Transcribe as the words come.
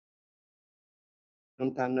ខ្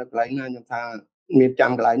ញុំថានៅកន្លែងណាខ្ញុំថាមាន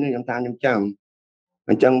ចាំកន្លែងនេះខ្ញុំថាខ្ញុំចាំ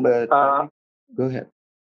អញ្ចឹងបើ go ahead.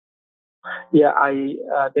 Yeah,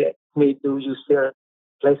 they asked me, do you still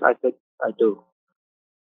place? I said I do.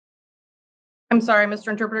 I'm sorry, Mr.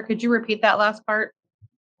 Interpreter, could you repeat that last part?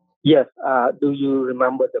 Yes. Do you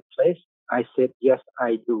remember the place? I said yes,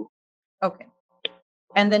 I do. Okay.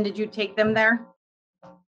 And then did you take them there?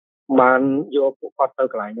 បានយកពួកគាត់ទៅ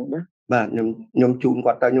កន្លែងហ្នឹងណា បាទខ្ញុំជូន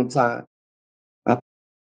គាត់ទៅខ្ញុំថា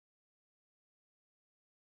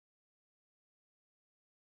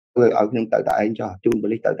ធ្វើឲ្យខ្ញុំទៅតែឯងចុះជូនប៉ូ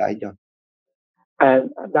លីសទៅតែឯងចុះ And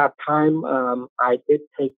at that time I did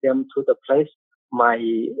take them to the place. My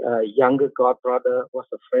younger godbrother was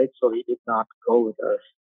afraid, so he did not go with us.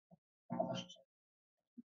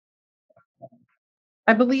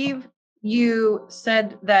 I believe you said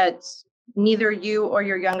that neither you or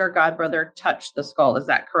your younger godbrother touched the skull. Is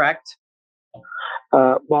that correct?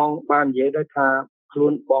 បងបាននិយាយទៅថាខ្លួ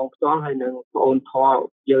នបងផ្ទាល់ហើយនឹងបងអូនធေါ်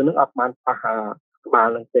យើងនឹងអត់បានប៉ះក្បាល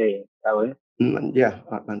នឹងទេតើ Yeah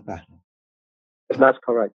អត់បានប៉ះ That's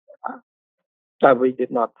correct. That we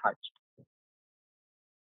did not touch.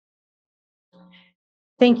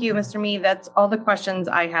 Thank you, Mr. Mee. That's all the questions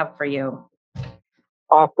I have for you.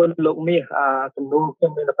 អរគុណលោកមាសសំណួរខ្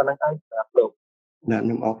ញុំមានតែប៉ុណ្្នឹងឯងបាទលោក ខ្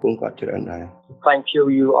ញុំអរគុណគាត់ច្រើនដែរ Thank you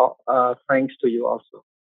thanks to you also.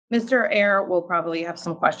 Mr. Air will probably have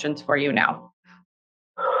some questions for you now.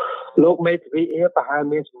 លោកមេធាវីអេប្រហែល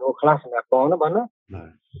មានសំណួរខ្លះសម្រាប់បងណាបងណា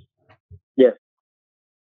Yes.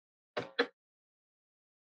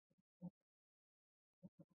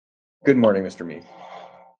 Good morning, Mr. Mee.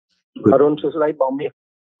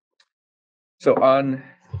 So on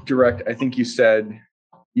direct, I think you said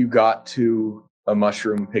you got to a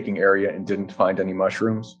mushroom picking area and didn't find any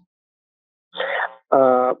mushrooms.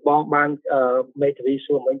 បងបានមេធាវី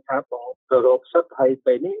សួរមិញថាបងទៅរកផ្សិតហើយ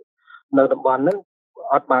ពេលនេះនៅតំបន់ហ្នឹង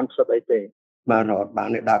អត់បានផ្សិតអីទេបាទអត់បាន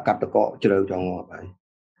ដើរកាប់តកកជ្រៅចង់ងាប់ហើយ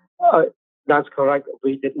That's correct.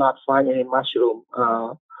 We did not find any mushroom.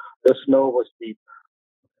 The snow was deep.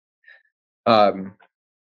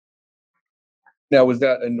 Now, was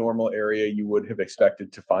that a normal area you would have expected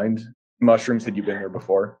to find mushrooms? Had you been there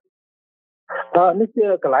before? នេះជា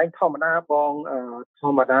កន្លែងធម្មតាបង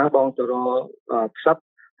ទៅរកផ្សិត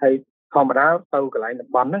ហើយធម្មតាទៅកន្លែងតំ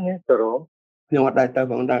បន់ហ្នឹងទៅរកខ្ញុំអត់ដែរទៅ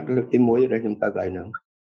បងដាក់លើកទី1ដែលខ្ញុំទៅកន្លែងហ្នឹង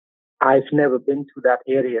I've never been to that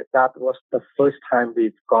area. That was the first time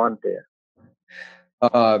we've gone there.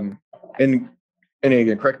 And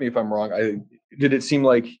again, correct me if I'm wrong. Did it seem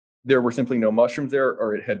like there were simply no mushrooms there, or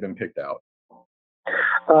it had been picked out?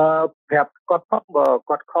 ប្រាប់គាត់ផងបើ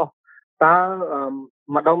គាត់ខុសតើ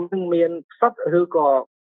ម្ដុំនឹងមានផ្សិតឬក៏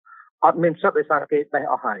អត់មានផ្សិតដោយសារគេបេះ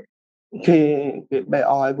អស់ហើយគេបេះ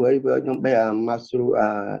អស់ហើយព្រោះខ្ញុំបេះmushroom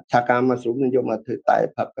ឆាកា mushroom នឹងយកមកធ្វើតែ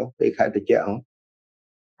ផឹកទៅពេលខែត្រជាក់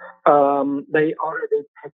They already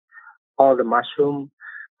picked all the mushroom.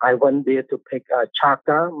 I went there to pick a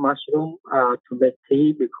chaka mushroom to make tea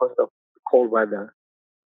because of cold weather.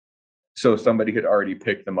 So somebody had already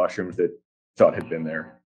picked the mushrooms that thought had been there.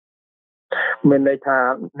 មានន័យថា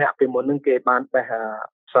អ្នកពីមុននឹងគេបានបេះ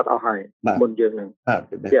ផ្សិតអស់ហើយមុនយើងនឹង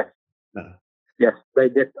Yes, they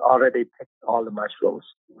did already pick all the mushrooms.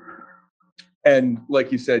 And like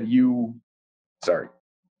you said,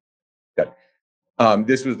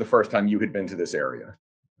 this was the first time you had been to this area.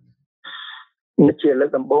 នេះជាលើក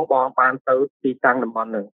ដំបូងបងបានទៅទីតាំងតំបន់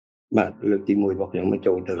ហ្នឹងបាទលើកទី1របស់ខ្ញុំមក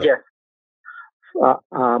ចូលទៅ Yes.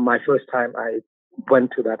 My first time I went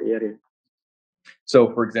to that area. So,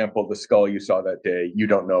 for example, the skull you saw that day, you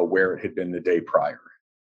don't know where it had been the day prior.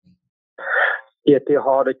 ជាទី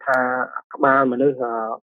ហោដូចថាក្បាលមនុស្ស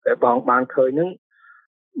ដែលបងបានឃើញហ្នឹង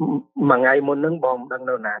មួយថ្ងៃមុនហ្នឹងបងមិនដឹង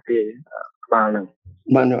នៅណាទេក្បាលហ្នឹង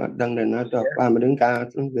បានអត់ដឹងនៅណាទៅក្បាលមនុស្សការ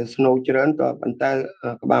វា snow ច្រើនទៅប៉ុន្តែ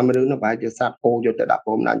ក្បាលមនុស្សនោះប្រហែលជាសត្វពោយកទៅដាក់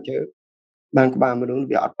ព្រំដាក់ជើងបានក្បាលមនុស្ស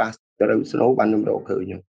វាអត់ប៉ះទៅ snow បានខ្ញុំរកឃើ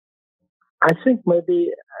ញ I think maybe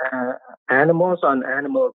animals on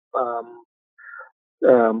animal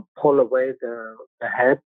pull away the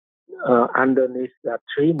head underneath that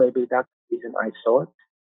tree. Maybe that's the reason I saw it.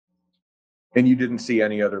 And you didn't see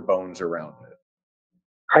any other bones around it?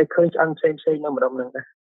 ហើយឃើញឆ្អឹងផ្សេងៗនៅម្ដុំហ្នឹងដែរ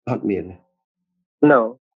អត់មាន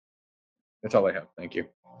No. That's all I have. Thank you.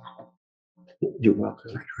 You're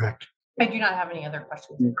welcome. Correct. I do not have any other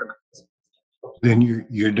questions. Then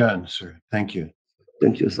you're done, sir. Thank you.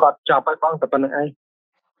 Thank you, sir. គាត់ចប់ហើយបងតែប៉ុណ្្នឹងឯង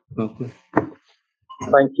Okay.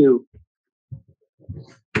 Thank you.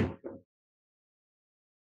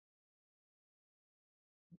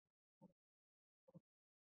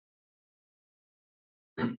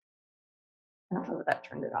 I don't know if that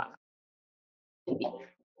turned it on. Maybe.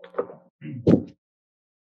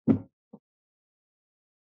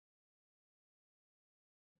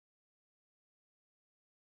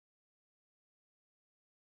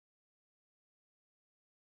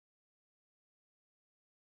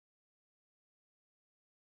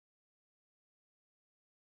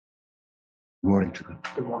 Good morning, Trooper.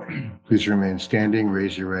 Good morning. Please remain standing,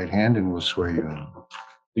 raise your right hand, and we'll swear you in.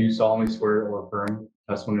 Do you solemnly swear or affirm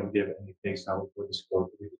testimony will give any case now before this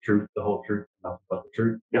court to be the truth, the whole truth, and nothing but the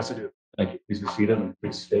truth? Yes, I do. Thank you. Please be seated and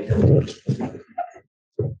please state your name.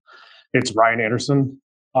 It's Ryan Anderson,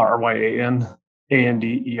 RyanAnderson.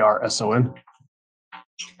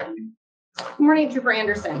 Good morning, Trooper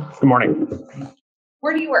Anderson. Good morning.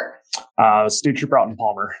 Where do you work? State Trooper out in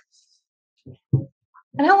Palmer. And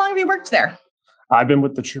how long have you worked there? I've been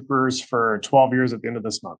with the troopers for 12 years at the end of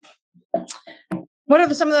this month.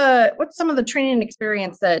 What's some of the training and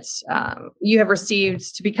experience that you have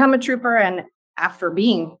received to become a trooper and after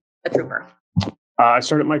being a trooper? I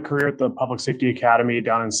started my career at the Public Safety Academy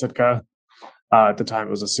down in Sitka. At the time,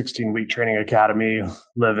 it was a 16-week training academy,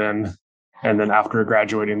 live-in. And then after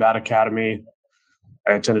graduating that academy,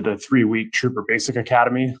 I attended a 3-week Trooper Basic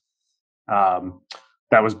Academy.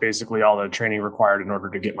 That was basically all the training required in order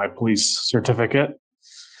to get my police certificate.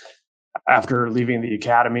 After leaving the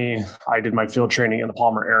academy, I did my field training in the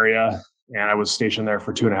Palmer area, and I was stationed there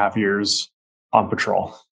for 2.5 years on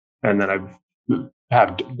patrol. And then I've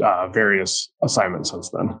had various assignments since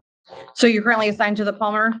then. So you're currently assigned to the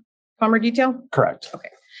Palmer detail? Correct. Okay.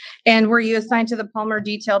 And were you assigned to the Palmer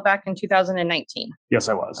detail back in 2019? Yes,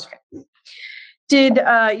 I was. Okay. Did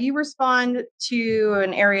you respond to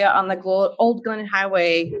an area on the Old Glen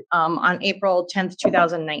Highway on April 10th,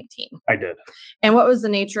 2019? I did. And what was the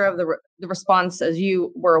nature of the response as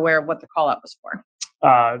you were aware of what the call out was for?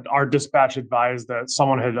 Our dispatch advised that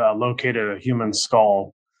someone had located a human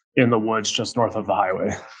skull in the woods just north of the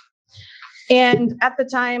highway. And at the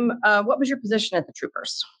time, what was your position at the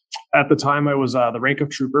troopers? At the time, I was the rank of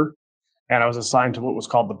trooper, and I was assigned to what was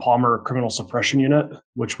called the Palmer Criminal Suppression Unit,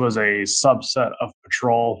 which was a subset of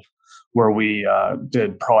patrol where we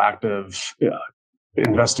did proactive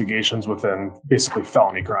investigations within basically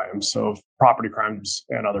felony crimes, so property crimes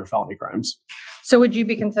and other felony crimes. So would you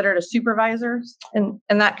be considered a supervisor in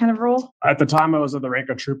that kind of role? At the time I was at the rank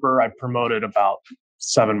of trooper, I promoted about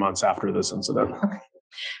 7 months after this incident. Okay.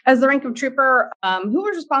 As the rank of trooper, who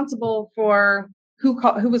was responsible for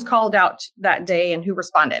who was called out that day and who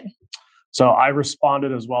responded? So I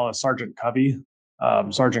responded as well as Sergeant Covey.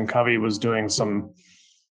 Sergeant Covey was doing some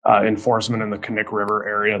enforcement in the Knik River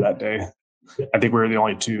area that day. I think we were the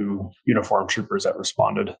only 2 uniformed troopers that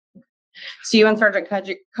responded. So you and Sergeant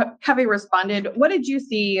Covey responded. What did you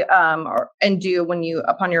see and do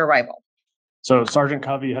upon your arrival? So Sergeant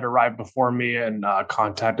Covey had arrived before me and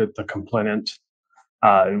contacted the complainant.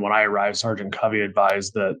 And when I arrived, Sergeant Covey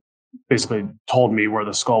advised that basically told me where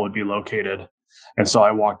the skull would be located. And so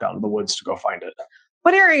I walked out in the woods to go find it.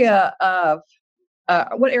 What area of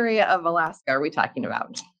Alaska are we talking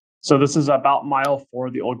about? So this is about mile 4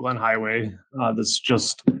 of the Old Glen Highway. This is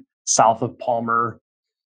just south of Palmer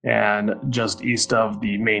and just east of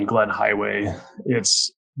the main Glen Highway. It's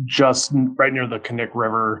just right near the Knik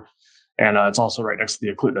River, and it's also right next to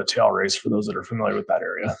the Eklutna Tail Race for those that are familiar with that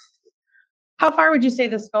area. How far would you say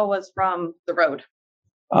the skull was from the road?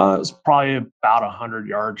 It was probably about 100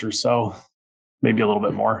 yards or so, maybe a little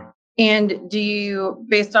bit more. And do you,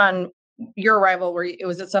 based on your arrival,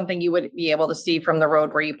 was it something you would be able to see from the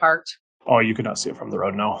road where you parked? Oh, you could not see it from the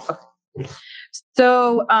road, no. Okay.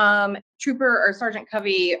 So Trooper or Sergeant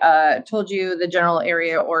Covey told you the general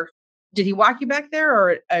area, or did he walk you back there,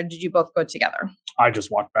 or did you both go together? I just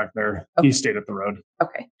walked back there. Okay. He stayed at the road.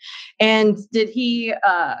 Okay. And did he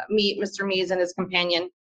meet Mr. Mees and his companion?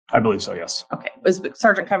 I believe so, yes. Okay. Was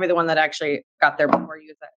Sergeant Covey the one that actually got there before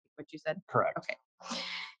you? Is that what you said? Correct. Okay.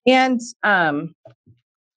 And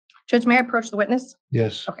Judge, may I approach the witness?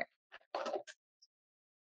 Yes. Okay.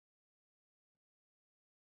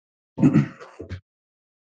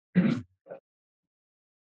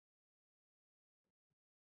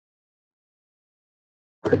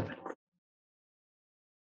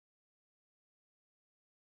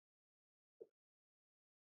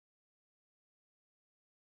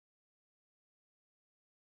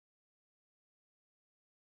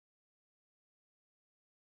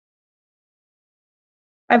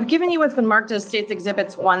 I've given you what's been marked as State's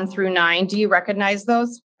Exhibits 1 through 9. Do you recognize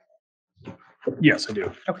those? Yes, I do.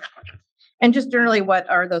 Okay. And just generally, what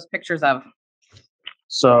are those pictures of?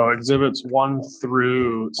 So Exhibits 1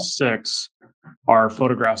 through 6 are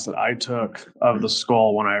photographs that I took of the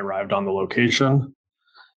skull when I arrived on the location.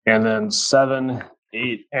 And then 7,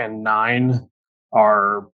 8, and 9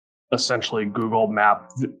 are essentially Google Map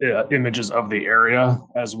images of the area,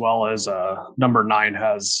 as well as number 9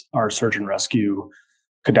 has our search and rescue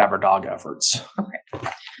cadaver dog efforts. Okay.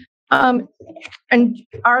 And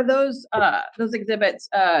are those exhibits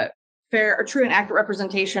fair or true and accurate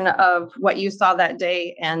representation of what you saw that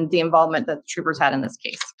day and the involvement that the troopers had in this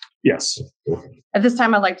case? Yes. At this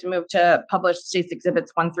time, I'd like to move to publish State's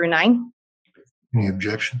Exhibits 1 through 9. Any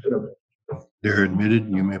objection? They're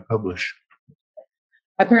admitted. You may publish.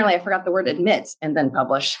 Apparently, I forgot the word admit and then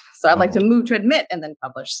publish. So I'd like to move to admit and then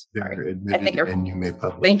publish. Sorry. They're admitted and you may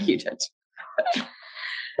publish. Thank you, Judge.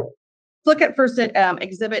 Look at first at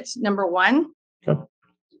exhibit number 1. Okay.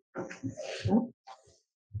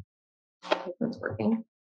 That's working.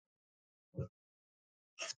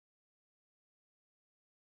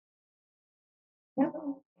 Yeah.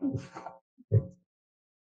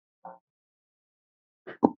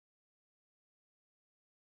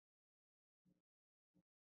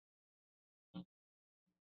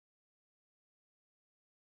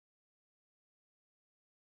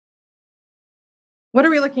 What are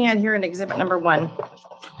we looking at here in exhibit number 1?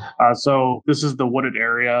 So this is the wooded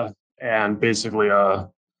area, and basically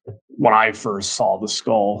when I first saw the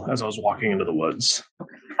skull as I was walking into the woods.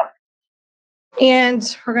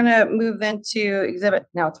 And we're gonna move then to exhibit.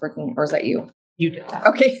 Now it's working, or is that you? You did that.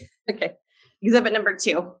 Okay. Okay. Exhibit number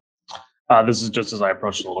 2. This is just as I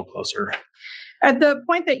approached a little closer. At the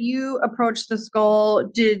point that you approached the skull,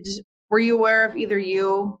 were you aware of either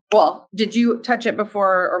did you touch it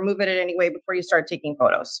before or move it in any way before you started taking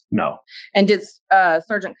photos? No. And did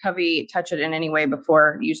Sergeant Covey touch it in any way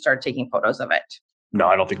before you started taking photos of it? No,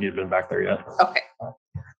 I don't think you've been back there yet. Okay.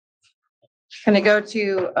 Can I go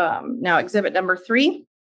to now exhibit number 3?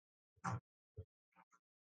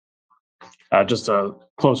 Just a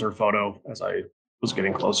closer photo as I was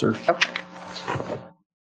getting closer. Okay.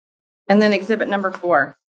 And then exhibit number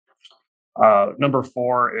 4. Number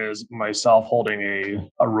 4 is myself holding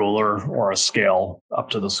a ruler or a scale up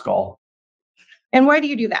to the skull. And why do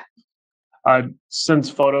you do that? Since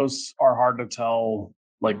photos are hard to tell,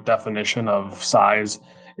 like definition of size,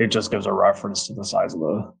 it just gives a reference to the size of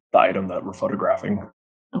the item that we're photographing.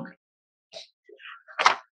 Okay.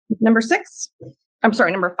 Number 6. I'm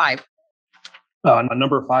sorry, number 5.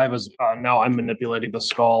 Number 5 is now I'm manipulating the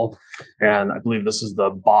skull, and I believe this is the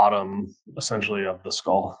bottom, essentially, of the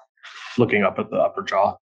skull, looking up at the upper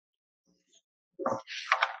jaw.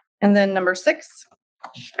 And then number 6.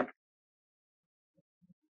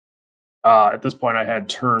 At this point, I had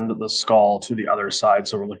turned the skull to the other side,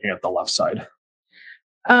 so we're looking at the left side.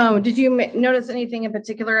 Did you notice anything in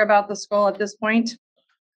particular about the skull at this point?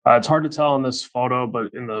 It's hard to tell in this photo,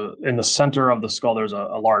 but in the center of the skull, there's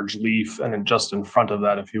a large leaf, and then just in front of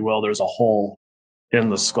that, if you will, there's a hole in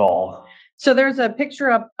the skull. So there's a picture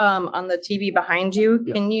up on the TV behind you.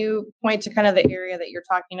 Yeah. Can you point to kind of the area that you're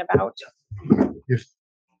talking about?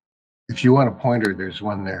 If you want a pointer, there's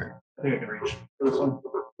one there. I think I can reach for this one.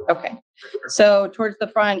 Okay. So towards the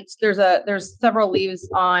front, there's several leaves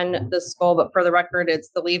on the skull, but for the record, it's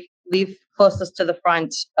the leaf closest to the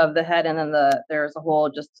front of the head, and then there's a hole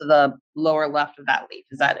just to the lower left of that leaf.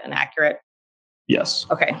 Is that inaccurate? Yes.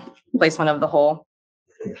 Okay. Placement of the hole.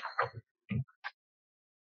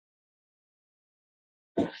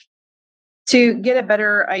 To get a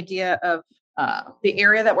better idea of the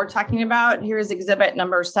area that we're talking about, here's exhibit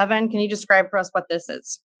number 7. Can you describe for us what this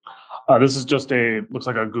is? This is just looks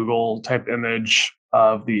like a Google type image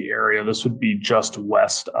of the area. This would be just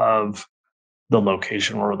west of the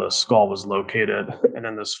location where the skull was located. And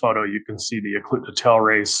in this photo, you can see the Eklutna tail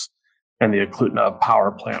race and the Eklutna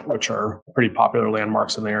power plant, which are pretty popular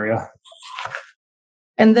landmarks in the area.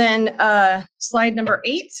 And then slide number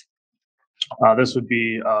 8. This would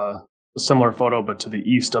be a similar photo, but to the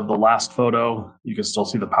east of the last photo. You can still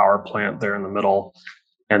see the power plant there in the middle.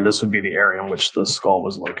 And this would be the area in which the skull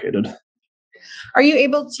was located. Are you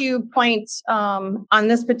able to point on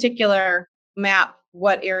this particular map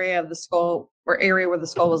what area of the skull or area where the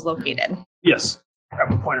skull was located? Yes,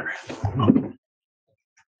 grab a pointer.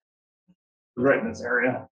 Right in this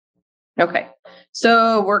area. Okay,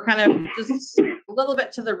 so we're kind of just a little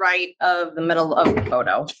bit to the right of the middle of the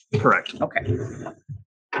photo. Correct. Okay.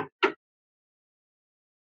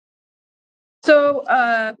 So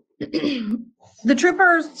the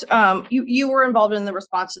troopers, you were involved in the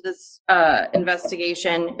response to this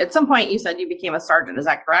investigation. At some point, you said you became a sergeant. Is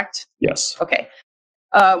that correct? Yes. Okay.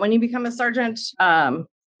 When you become a sergeant,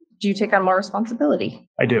 do you take on more responsibility?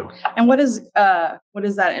 I do. And what does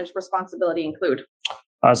that responsibility include?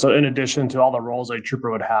 So in addition to all the roles a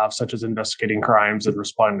trooper would have, such as investigating crimes and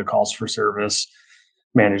responding to calls for service,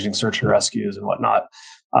 managing search and rescues and whatnot,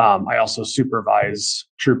 I also supervise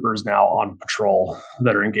troopers now on patrol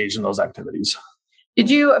that are engaged in those activities. Did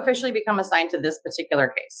you officially become assigned to this particular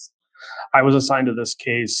case? I was assigned to this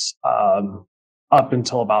case up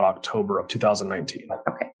until about October of 2019.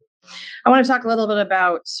 Okay. I want to talk a little bit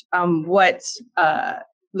about what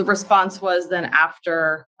the response was then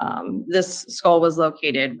after this skull was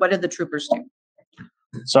located. What did the troopers do?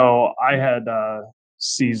 So I had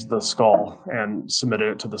seized the skull and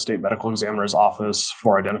submitted it to the state medical examiner's office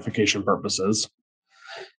for identification purposes.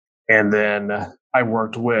 And then I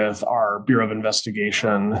worked with our Bureau of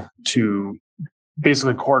Investigation to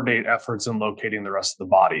basically coordinate efforts in locating the rest of the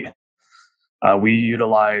body. We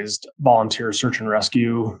utilized volunteer search and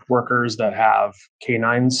rescue workers that have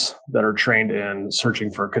canines that are trained in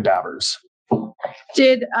searching for cadavers.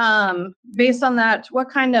 Did, based on that, what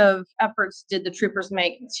kind of efforts did the troopers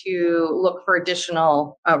make to look for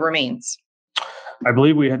additional remains? I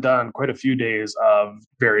believe we had done quite a few days of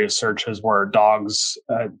various searches where dogs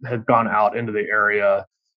had gone out into the area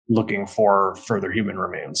looking for further human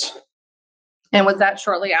remains. And was that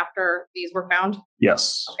shortly after these were found?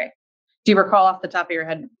 Yes. Okay. Do you recall off the top of your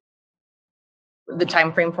head the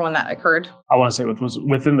time frame for when that occurred? I want to say it was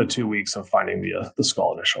within the 2 weeks of finding the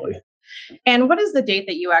skull initially. And what is the date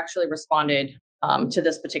that you actually responded to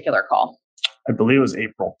this particular call? I believe it was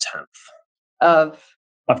April 10th Of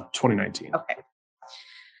 2019. Okay.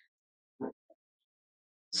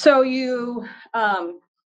 So you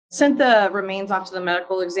sent the remains off to the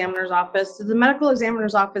medical examiner's office. Did the medical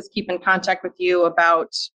examiner's office keep in contact with you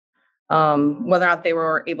about whether or not they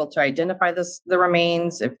were able to identify the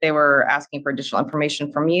remains, if they were asking for additional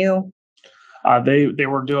information from you? They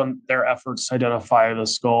were doing their efforts to identify the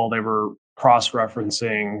skull. They were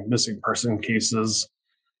cross-referencing missing person cases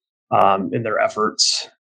in their efforts.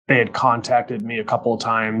 They had contacted me a couple of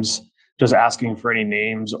times just asking for any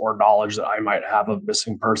names or knowledge that I might have of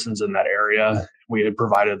missing persons in that area. We had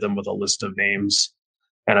provided them with a list of names.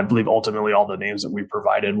 And I believe ultimately all the names that we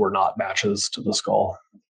provided were not matches to the skull.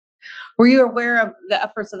 Were you aware of the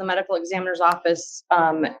efforts of the medical examiner's office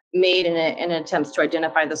made in attempts to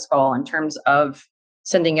identify the skull in terms of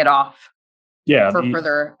sending it off for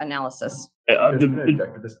further analysis? At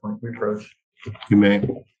this point, we approach. You may.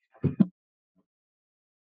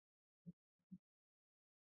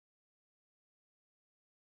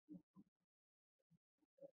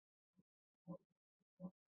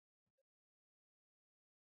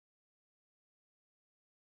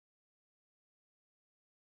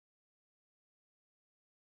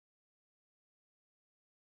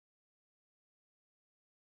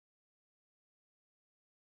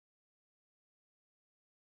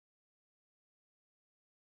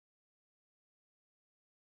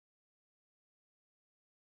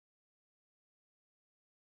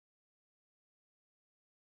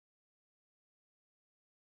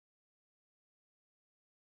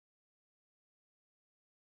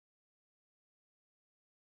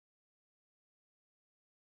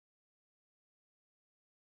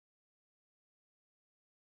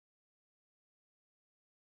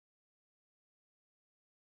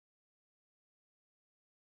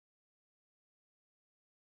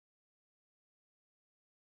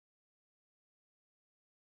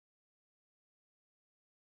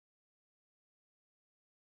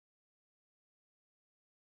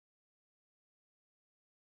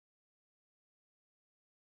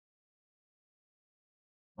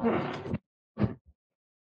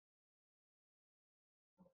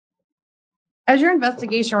 As your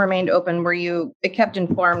investigation remained open, were you kept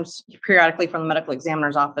informed periodically from the medical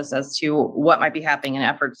examiner's office as to what might be happening in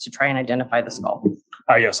efforts to try and identify the skull?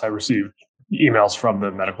 Yes, I received emails from the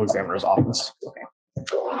medical examiner's office. Okay.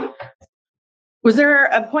 Was there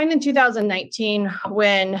a point in 2019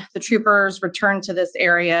 when the troopers returned to this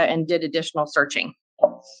area and did additional searching?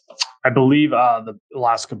 I believe the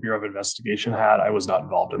Alaska Bureau of Investigation had. I was not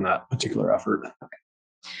involved in that particular effort.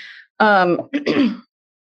 Okay.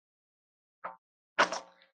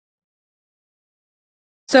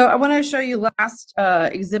 So I want to show you last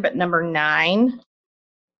exhibit number 9.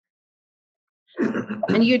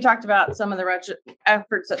 And you talked about some of the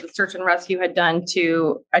efforts that the search and rescue had done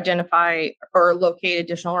to identify or locate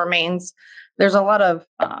additional remains. There's a lot of,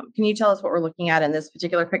 can you tell us what we're looking at in this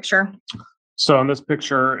particular picture? So in this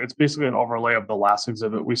picture, it's basically an overlay of the last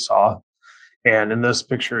exhibit we saw. And in this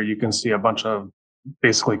picture, you can see a bunch of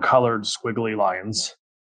basically colored squiggly lines.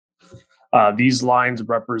 These lines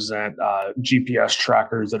represent GPS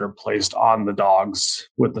trackers that are placed on the dogs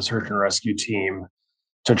with the search and rescue team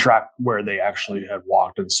to track where they actually had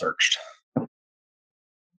walked and searched.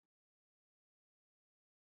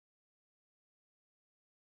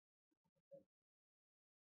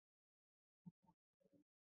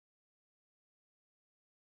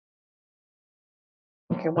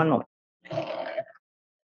 Okay, one moment.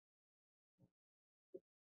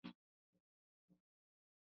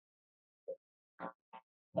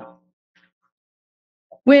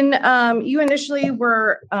 When you initially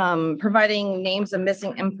were providing names of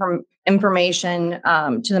missing information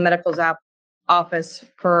to the medical office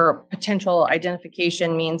for potential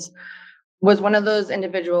identification means, was one of those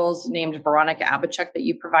individuals named Veronica Abouchuk that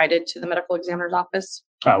you provided to the medical examiner's office?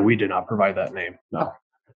 We did not provide that name. No.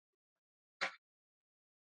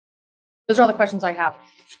 Those are all the questions I have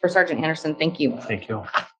for Sergeant Anderson. Thank you. Thank you.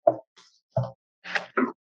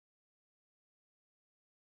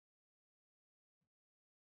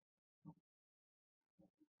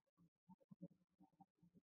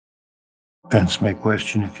 Fence may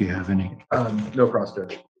question if you have any. No cross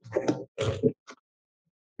check.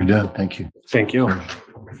 You're done. Thank you. Thank you.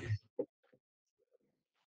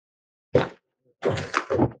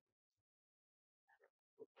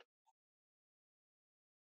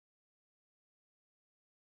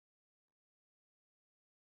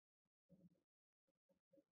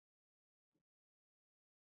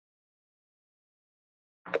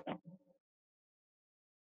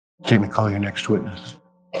 Take me call your next witness.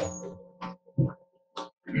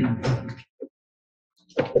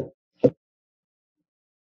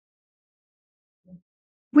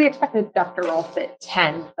 We expected Dr. Rolfe at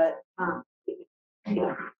 10, but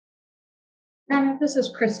this is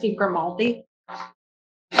Christy Grimaldi.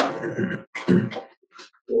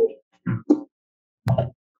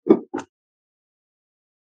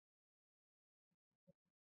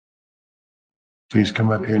 Please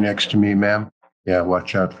come up here next to me, ma'am. Yeah,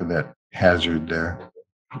 watch out for that hazard there.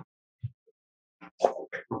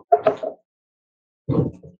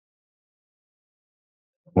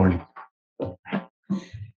 Morning.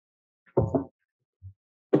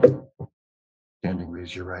 Standing,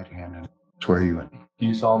 raise your right hand and swear you in. Do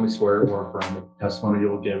you solemnly swear or affirm that the testimony you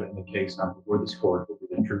will give in the case now before this court will be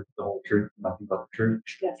the truth, the whole truth, nothing but the truth?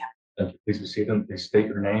 Yes. Thank you. Please be seated. Please state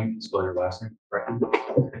your name, spell your last name. Right.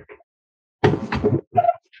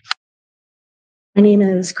 My name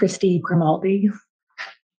is Christy Grimaldi.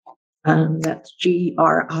 That's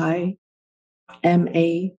Grimaldi.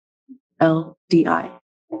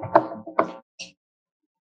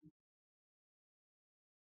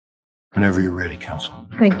 Whenever you're ready, counsel.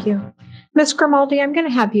 Thank you. Ms. Grimaldi, I'm going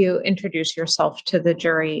to have you introduce yourself to the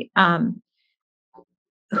jury.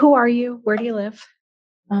 Who are you? Where do you live?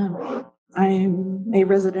 I'm a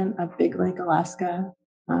resident of Big Lake, Alaska.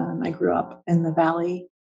 I grew up in the Valley,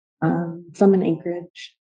 some in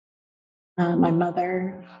Anchorage. My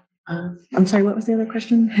mother, I'm sorry, what was the other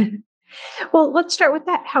question? Well, let's start with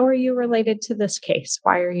that. How are you related to this case?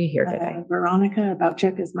 Why are you here today? Veronica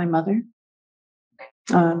Abouchuk is my mother.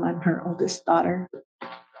 I'm her oldest daughter.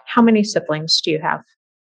 How many siblings do you have?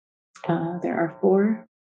 There are 4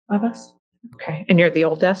 of us. Okay. And you're the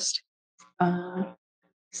oldest?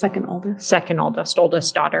 Second oldest. Second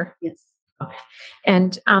oldest daughter? Yes. Okay.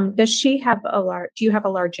 And does she have do you have a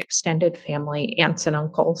large extended family, aunts and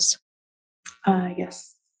uncles?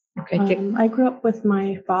 Yes. Okay. I grew up with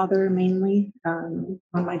my father mainly on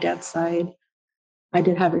my dad's side. I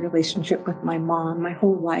did have a relationship with my mom my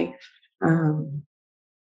whole life.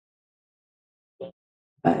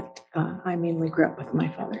 But I mainly grew up with my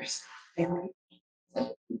father's family.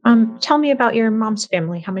 Tell me about your mom's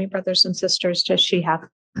family. How many brothers and sisters does she have?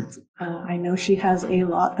 I know she has a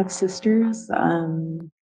lot of sisters.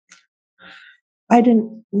 I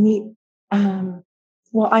didn't meet,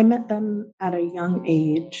 well, I met them at a young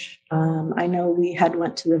age. I know we had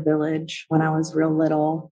went to the village when I was real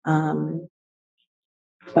little. But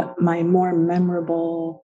my more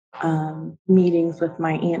memorable meetings with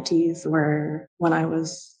my aunties were when I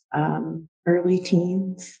was early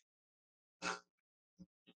teens.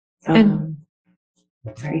 Sorry.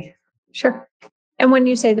 Sure. And when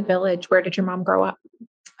you say the village, where did your mom grow up?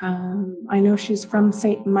 I know she's from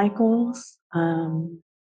St. Michael's. And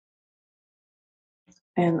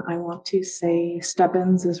I want to say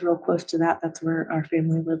Stubbins is real close to that. That's where our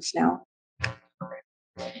family lives now.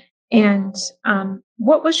 And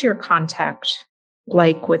what was your contact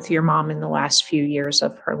like with your mom in the last few years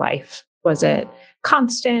of her life? Was it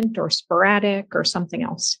constant or sporadic or something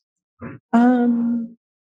else? I'm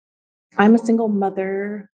a single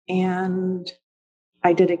mother and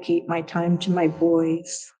I dedicate my time to my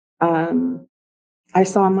boys. I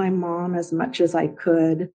saw my mom as much as I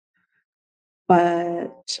could,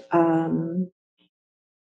 but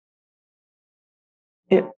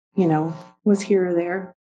it, was here or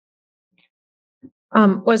there.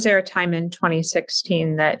 Was there a time in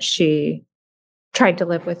 2016 that she tried to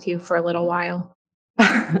live with you for a little while?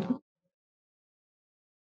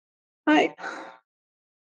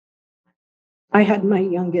 I had my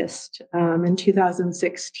youngest in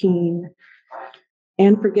 2016,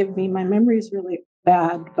 and forgive me, my memory is really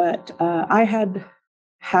bad, but I had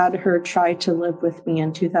had her try to live with me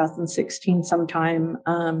in 2016 sometime.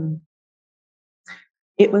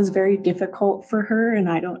 It was very difficult for her, and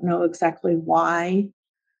I don't know exactly why,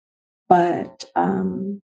 but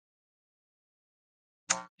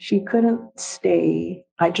she couldn't stay.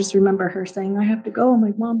 I just remember her saying, I have to go. I'm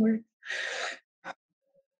like, Mom, where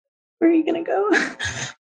are you going to go?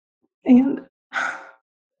 And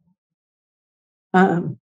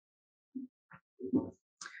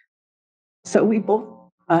so we both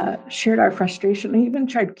shared our frustration. I even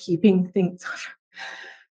tried keeping things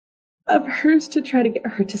of hers to try to get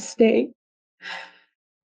her to stay.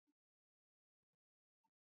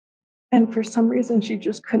 And for some reason, she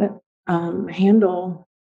just couldn't handle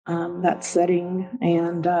that setting.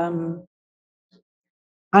 And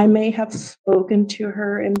I may have spoken to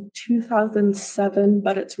her in 2007,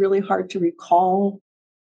 but it's really hard to recall.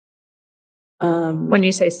 When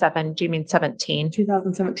you say 7, do you mean 17?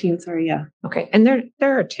 2017, sorry, yeah. Okay. And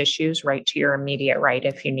there are tissues right to your immediate right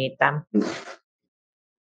if you need them.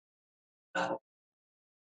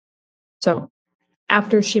 So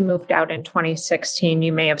after she moved out in 2016,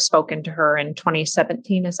 you may have spoken to her in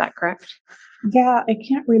 2017. Is that correct? Yeah, I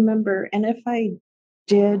can't remember. And if I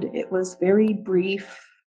did, it was very brief.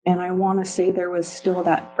 And I want to say there was still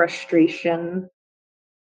that frustration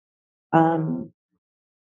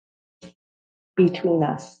between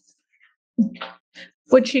us.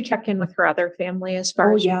 Would she check in with her other family as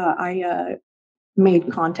far as? Yeah, I made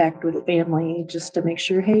contact with family just to make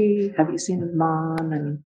sure, hey, have you seen Mom?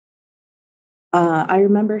 And I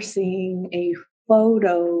remember seeing a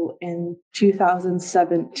photo in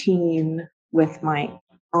 2017 with my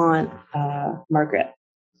aunt, Margaret.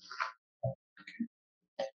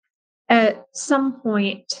 At some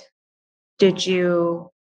point,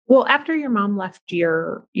 after your mom left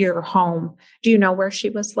your home, do you know where she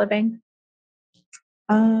was living?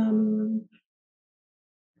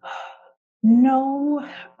 No,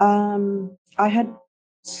 I had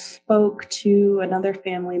spoke to another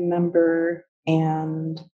family member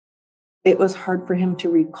and it was hard for him to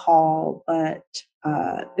recall, but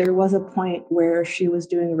there was a point where she was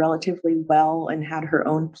doing relatively well and had her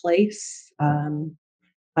own place.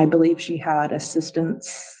 I believe she had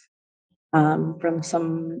assistance from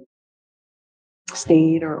some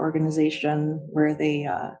state or organization where they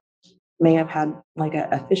may have had like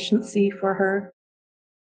an efficiency for her.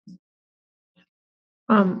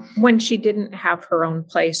 When she didn't have her own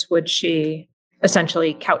place, would she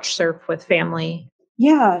essentially couch surf with family?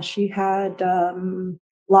 Yeah, she had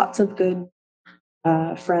lots of good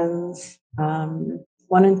friends.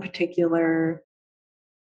 One in particular,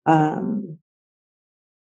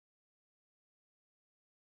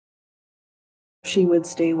 she would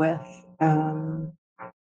stay with.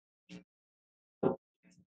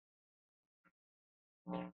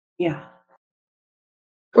 Yeah.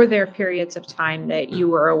 Were there periods of time that you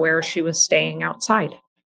were aware she was staying outside?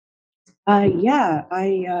 Yeah,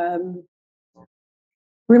 I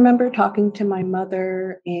remember talking to my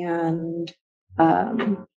mother, and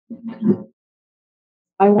I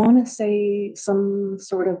want to say some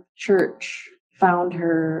sort of church found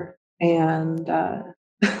her, and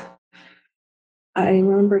I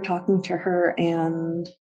remember talking to her and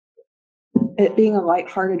it being a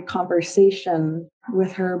lighthearted conversation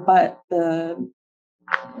with her, but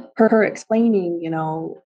her explaining,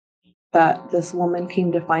 that this woman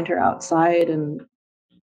came to find her outside, and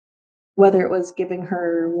whether it was giving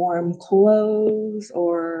her warm clothes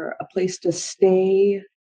or a place to stay,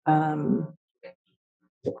 that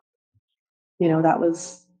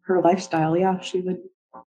was her lifestyle. Yeah, she would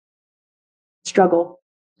struggle.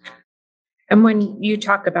 And when you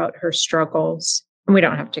talk about her struggles, and we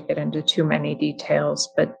don't have to get into too many details,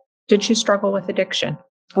 but did she struggle with addiction?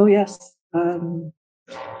 Oh, yes.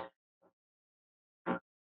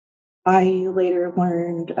 I later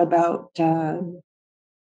learned about a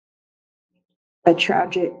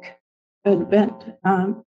tragic event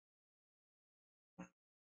of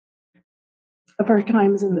her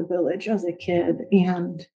times in the village as a kid.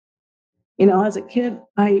 And, as a kid,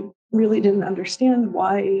 I really didn't understand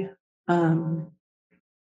why or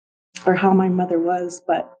how my mother was.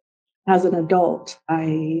 But as an adult,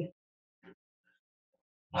 I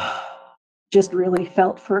just really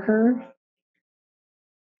felt for her.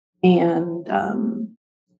 And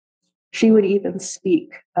she would even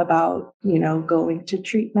speak about, going to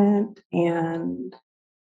treatment and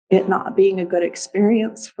it not being a good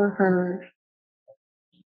experience for her.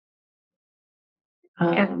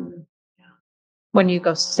 When you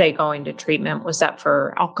going to treatment, was that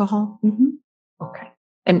for alcohol? Mm-hmm. Okay.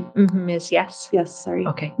 And is yes? Yes, sorry.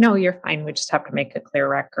 Okay. No, you're fine. We just have to make a clear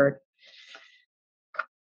record.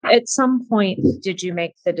 At some point, did you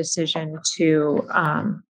make the decision to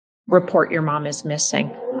report your mom as missing?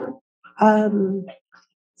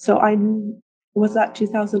 So was that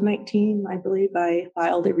 2019? I believe I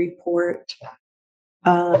filed a report.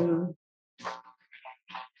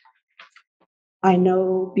 I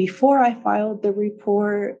know before I filed the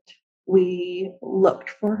report, we looked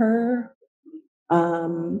for her.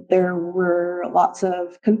 There were lots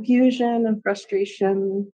of confusion and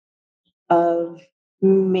frustration of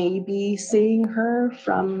maybe seeing her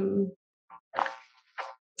from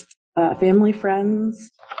family friends.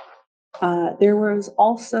 There was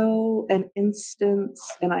also an instance,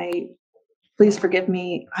 and please forgive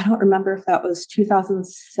me, I don't remember if that was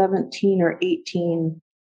 2017 or 18,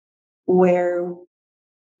 where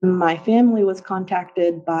my family was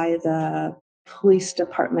contacted by the police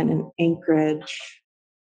department in Anchorage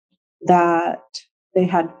that they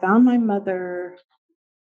had found my mother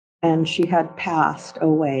and she had passed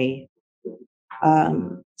away.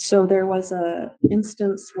 So there was a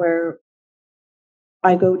instance where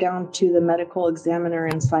I go down to the medical examiner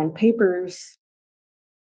and sign papers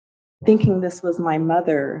thinking this was my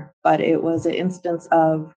mother, but it was an instance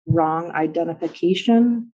of wrong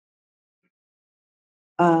identification.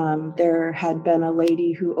 There had been a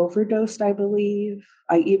lady who overdosed, I believe.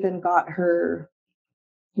 I even got her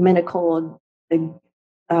medical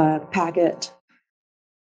packet,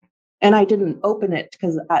 and I didn't open it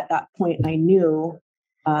because at that point I knew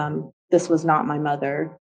this was not my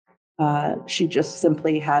mother. She just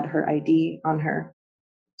simply had her ID on her.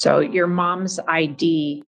 So your mom's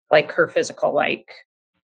ID, like her physical,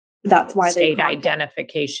 that's why state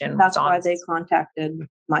identification. That's why they contacted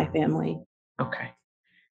my family. Okay.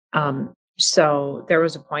 So there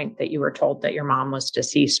was a point that you were told that your mom was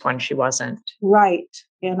deceased when she wasn't. Right.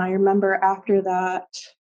 And I remember after that,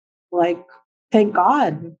 thank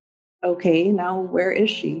God. Okay, now where is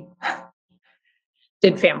she?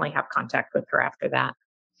 Did family have contact with her after that?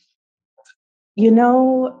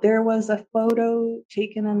 There was a photo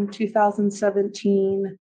taken in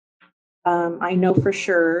 2017. I know for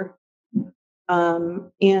sure.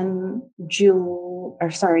 In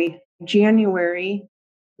January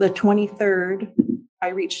the 23rd, I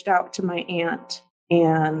reached out to my aunt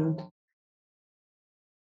and,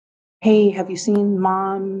 hey, have you seen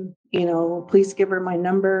mom? Please give her my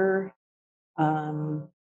number.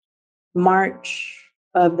 March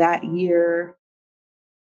of that year,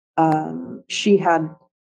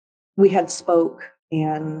 we had spoke,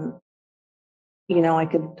 and I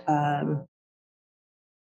could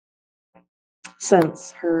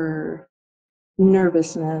sense her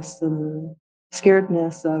nervousness and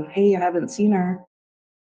scaredness of, hey, I haven't seen her.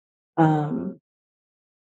 I'm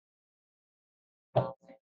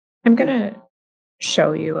going to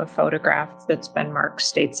show you a photograph that's been marked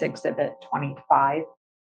State's Exhibit 25.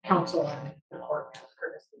 Counsel and the court has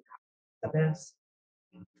courtesy of this.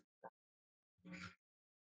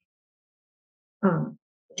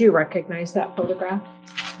 Do you recognize that photograph?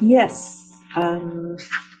 Yes. I'm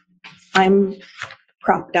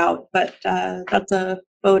cropped out, but that's a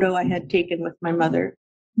photo I had taken with my mother.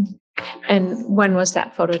 And when was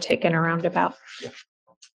that photo taken around about?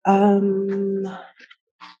 I'm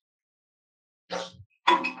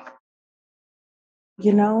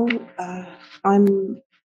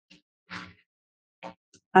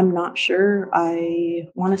not sure. I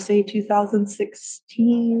want to say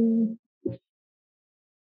 2016,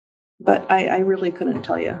 but I really couldn't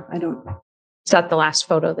tell you. I don't. Is that the last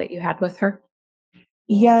photo that you had with her?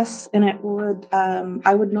 Yes, and it would.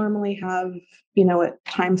 I would normally have, a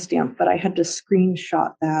timestamp, but I had to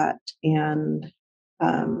screenshot that, and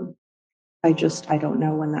I don't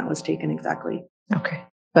know when that was taken exactly. Okay,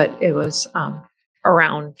 but it was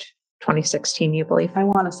around 2016, you believe? I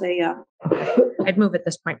want to say, yeah. Okay. I'd move at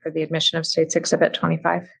this point for the admission of State's Exhibit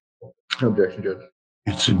 25. No objection, Judge.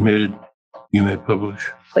 It's admitted. You may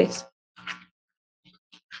publish. Please.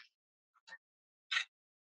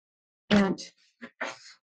 And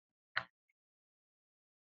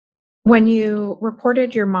when you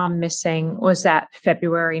reported your mom missing, was that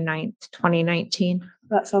February 9th, 2019?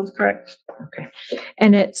 That sounds correct. Okay.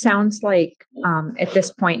 And it sounds like at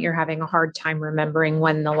this point you're having a hard time remembering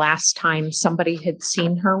when the last time somebody had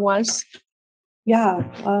seen her was? Yeah.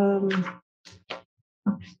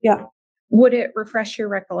 Yeah. Would it refresh your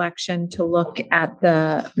recollection to look at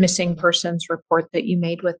the missing persons report that you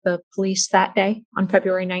made with the police that day on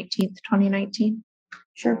February 19th, 2019?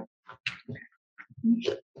 Sure.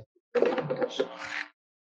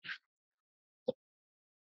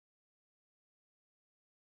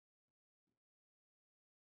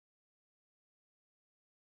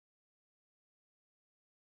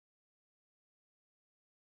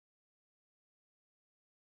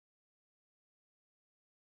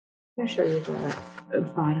 I'll show you the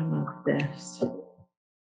bottom of this.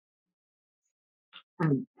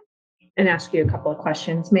 And ask you a couple of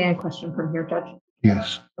questions. May I question from here, Judge?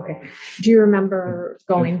 Yes. Okay. Do you remember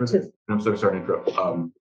going to? I'm so sorry to interrupt.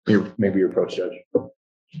 Maybe your approach, Judge.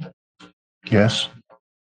 Yes.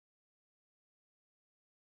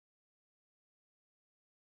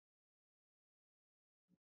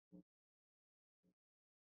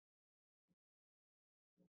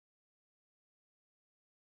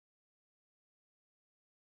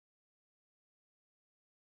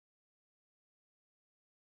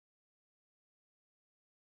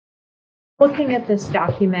 Looking at this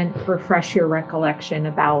document, refresh your recollection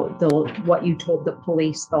about what you told the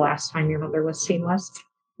police the last time your mother was seen was?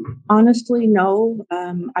 Honestly, no.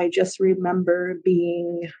 I just remember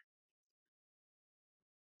being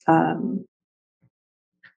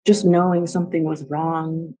just knowing something was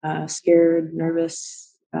wrong, scared,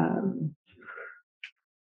 nervous.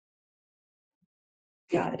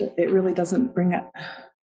 Yeah, it really doesn't bring up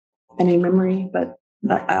any memory, but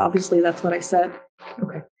obviously that's what I said.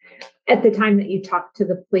 Okay. At the time that you talked to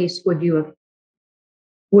the police, would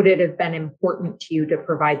it have been important to you to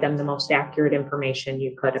provide them the most accurate information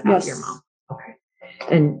you could about your mom? Okay.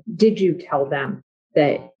 And did you tell them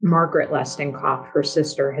that Margaret Lestenkoff, her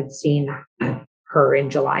sister, had seen her in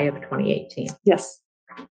July of 2018? Yes.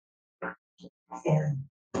 And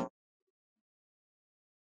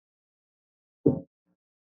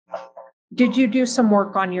did you do some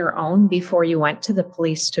work on your own before you went to the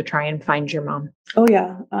police to try and find your mom? Oh,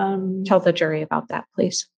 yeah. Tell the jury about that,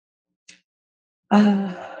 please.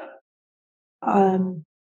 I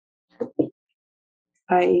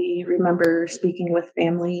remember speaking with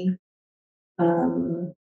family.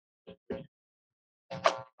 I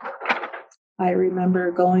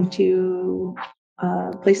remember going to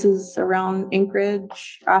places around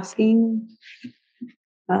Anchorage asking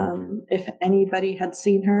if anybody had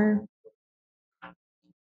seen her.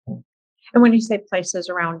 And when you say places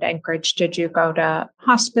around Anchorage, did you go to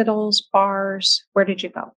hospitals, bars? Where did you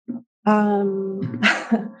go?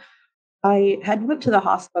 I had went to the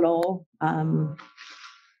hospital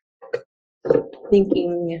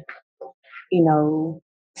thinking,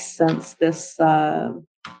 since this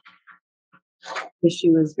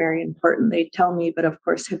issue is very important, they'd tell me, but of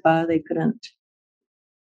course HIPAA, they couldn't.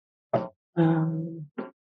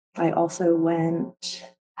 I also went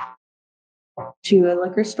to a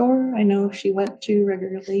liquor store I know she went to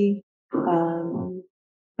regularly.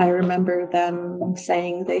 I remember them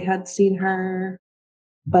saying they had seen her,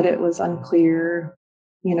 but it was unclear,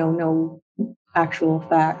 no actual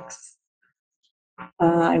facts.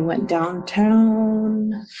 I went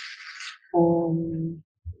downtown. That's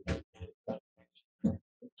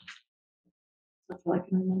all I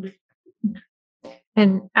can remember.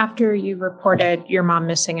 And after you reported your mom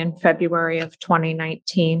missing in February of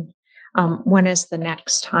 2019, when is the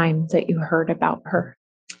next time that you heard about her?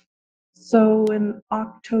 So in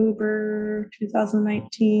October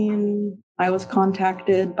 2019, I was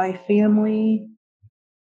contacted by family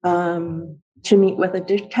to meet with a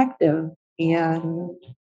detective. And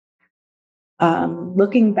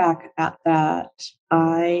looking back at that,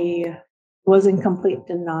 I was in complete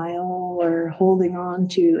denial or holding on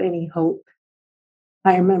to any hope.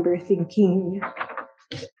 I remember thinking,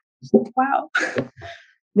 wow,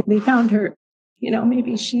 they found her,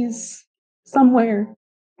 maybe she's somewhere.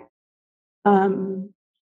 And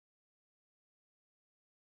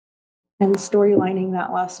storylining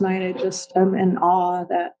that last night, I just am in awe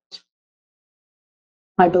that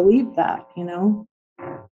I believe that,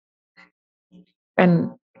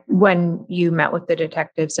 And when you met with the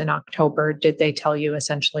detectives in October, did they tell you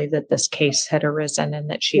essentially that this case had arisen and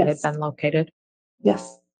that she had been located?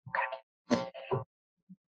 Yes.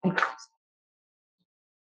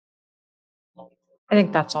 I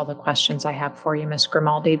think that's all the questions I have for you, Ms.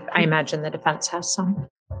 Grimaldi. I imagine the defense has some.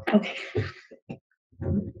 Okay.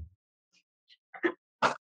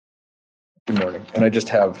 Good morning. And I just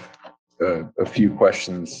have a few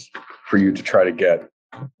questions for you to try to get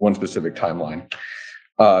one specific timeline.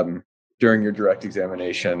 During your direct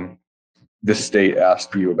examination, the state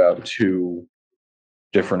asked you about two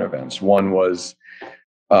different events. One was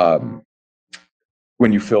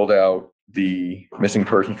when you filled out the missing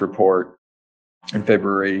persons report in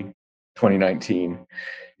February 2019,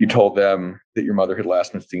 you told them that your mother had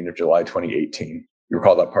last been seen in July 2018. You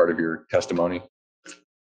recall that part of your testimony?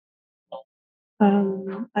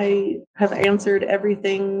 I have answered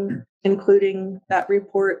everything, including that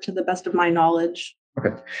report, to the best of my knowledge. Okay.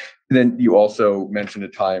 And then you also mentioned a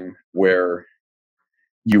time where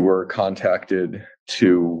you were contacted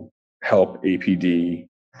to help APD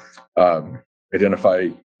identify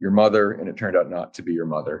your mother, and it turned out not to be your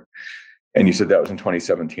mother. And you said that was in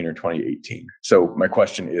 2017 or 2018. So my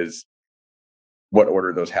question is, what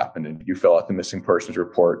order those happened in? Did you fill out the missing persons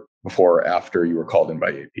report before or after you were called in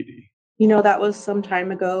by APD? That was some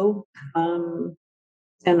time ago. And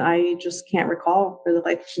I just can't recall for the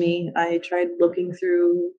life of me. I tried looking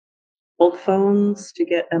through old phones to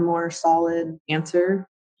get a more solid answer.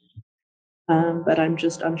 But I'm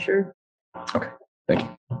just unsure. Okay, thank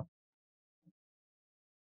you.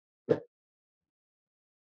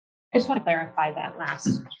 I just want to clarify that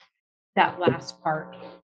last part.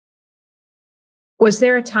 Was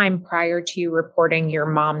there a time prior to you reporting your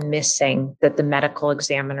mom missing that the medical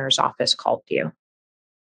examiner's office called you?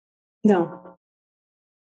 No.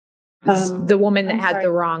 The woman that I'm had sorry.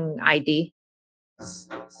 the wrong ID?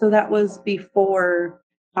 So that was before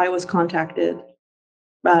I was contacted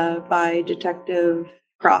by Detective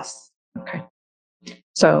Cross. Okay.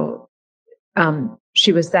 So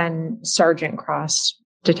she was then Sergeant Cross,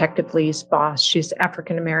 Detective Lee's boss. She's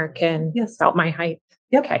African-American. Yes. About my height.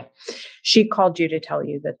 Yep. Okay. She called you to tell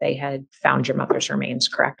you that they had found your mother's remains,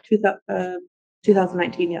 correct?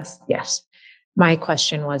 2019, yes. Yes. My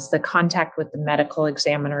question was the contact with the medical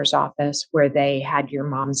examiner's office where they had your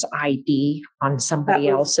mom's ID on somebody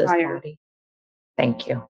That was else's prior. body. Thank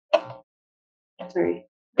you. Sorry.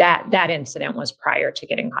 That incident was prior to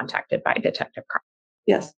getting contacted by Detective Cross.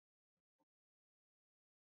 Yes.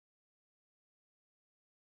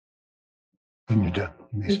 When you're done,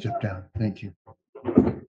 you may step down. Thank you.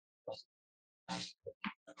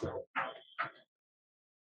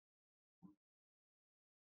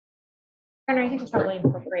 And I think it's probably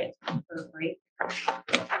appropriate for a break.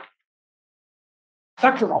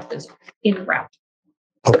 Dr. Rolfe is in route.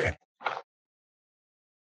 Okay.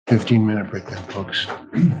 15-minute break then, folks.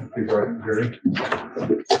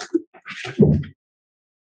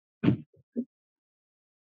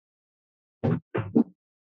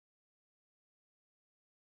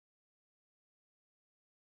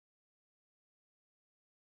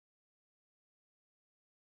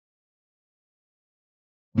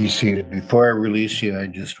 Be seated. Before I release you, I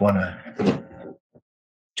just want to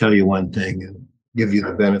tell you one thing and give you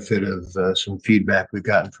the benefit of some feedback we've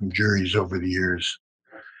gotten from juries over the years.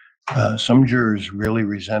 Some jurors really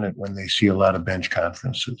resent it when they see a lot of bench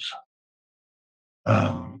conferences.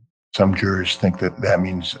 Some jurors think that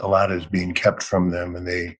means a lot is being kept from them, and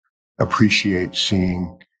they appreciate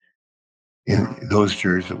seeing, those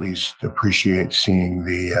jurors at least appreciate seeing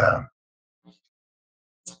the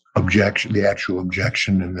objection, the actual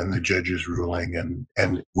objection, and then the judge's ruling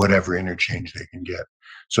and whatever interchange they can get.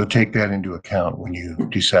 So take that into account when you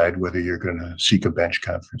decide whether you're going to seek a bench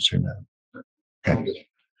conference or not. Okay.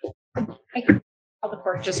 I can call the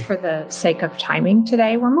court just for the sake of timing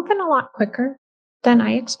today. We're moving a lot quicker than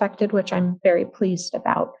I expected, which I'm very pleased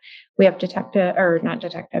about. We have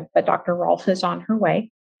Dr. Rolfe is on her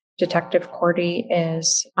way. Detective Cordy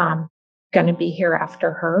is going to be here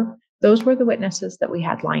after her. Those were the witnesses that we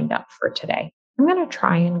had lined up for today. I'm going to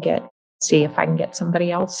try and see if I can get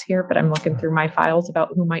somebody else here, but I'm looking through my files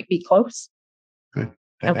about who might be close. Good.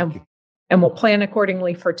 Thank you. And we'll plan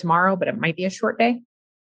accordingly for tomorrow, but it might be a short day.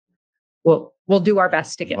 We'll do our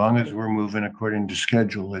best to get. As long as we're moving according to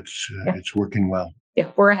schedule, it's working well. Yeah,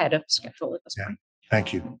 we're ahead of schedule at this point.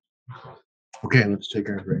 Thank you. Okay, let's take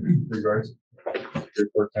our break. Regards.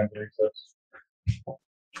 Report time to recess.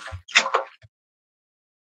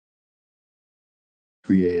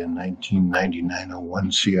 3A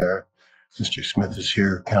 1999-01 CR. Mr. Smith is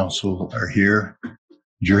here. Counsel are here.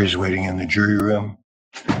 Jury's waiting in the jury room.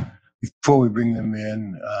 Before we bring them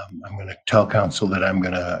in, I'm going to tell counsel that I'm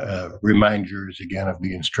going to remind jurors again of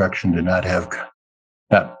the instruction to not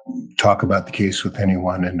talk about the case with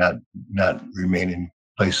anyone and not remain in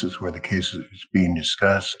places where the case is being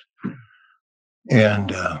discussed.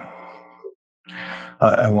 And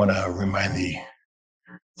I want to remind the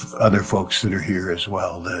other folks that are here as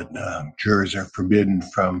well that jurors are forbidden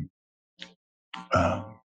from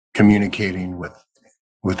communicating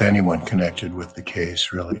with anyone connected with the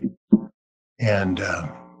case, really. And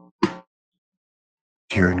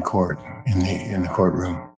here in court, in the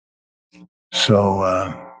courtroom.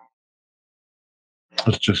 So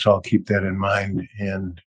let's just all keep that in mind.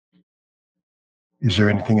 And is there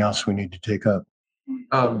anything else we need to take up?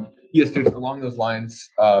 Yes, along those lines,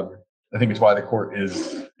 I think it's why the court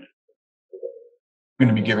is going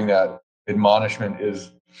to be giving that admonishment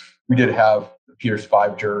is we did have Peter's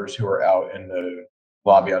 5 jurors who are out in the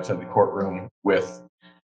lobby outside the courtroom with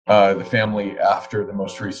the family after the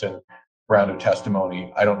most recent round of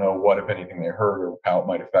testimony. I don't know what, if anything, they heard or how it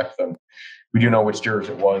might affect them. We do know which jurors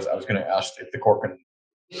it was. I was going to ask if the court can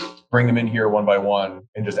bring them in here one by one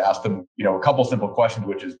and just ask them, a couple simple questions,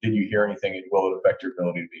 which is, did you hear anything and will it affect your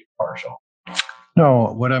ability to be impartial?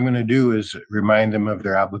 No, what I'm going to do is remind them of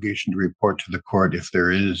their obligation to report to the court if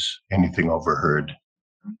there is anything overheard,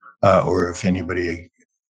 or if anybody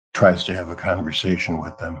tries to have a conversation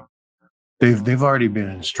with them. They've already been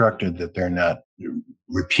instructed that they're not,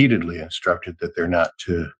 repeatedly instructed that they're not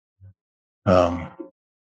to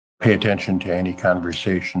pay attention to any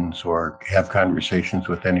conversations or have conversations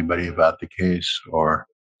with anybody about the case, or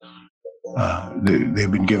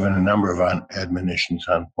they've been given a number of admonitions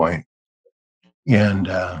on point. And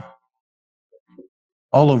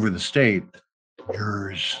all over the state,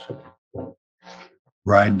 jurors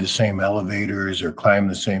ride the same elevators or climb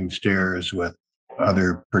the same stairs with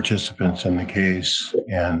other participants in the case,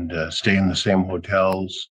 and stay in the same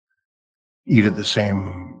hotels, eat at the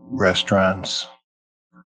same restaurants,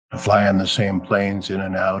 fly on the same planes in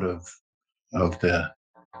and out of the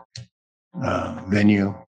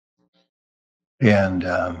venue. And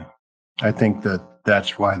I think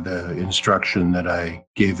that's why the instruction that I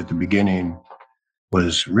gave at the beginning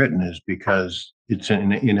was written, is because it's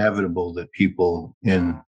inevitable that people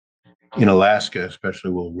in Alaska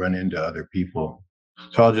especially will run into other people.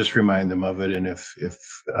 So I'll just remind them of it, and if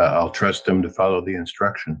I'll trust them to follow the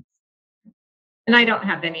instruction. And I don't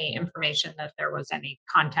have any information that there was any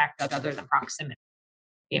contact other than proximity,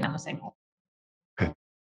 being on the same home. Okay.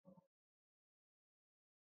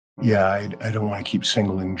 Yeah, I don't want to keep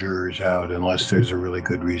singling jurors out unless there's a really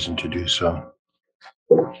good reason to do so.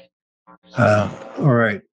 All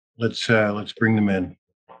right, let's bring them in.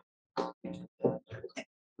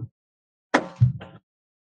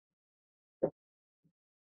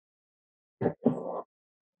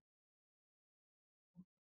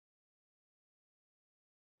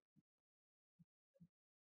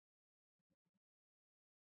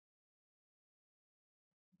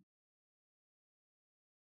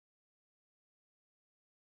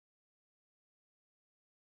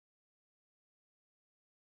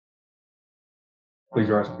 Please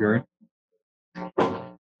rise for hearing.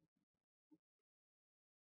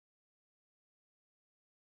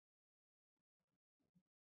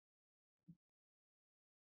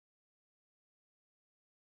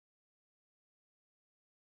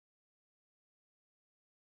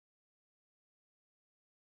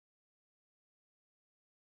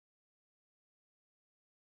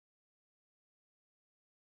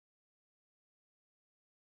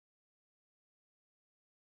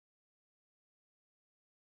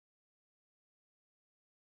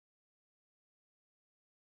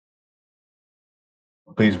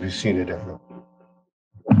 Please be seated, everyone.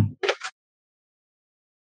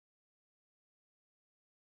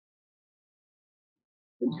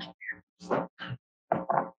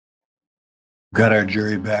 Got our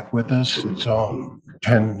jury back with us. It's all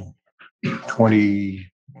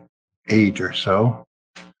 10:28 or so,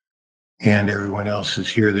 and everyone else is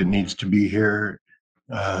here that needs to be here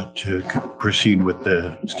to proceed with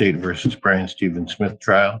the State versus Brian Stephen Smith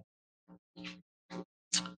trial.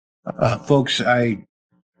 Folks, I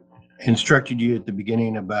instructed you at the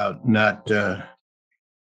beginning about not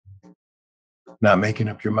making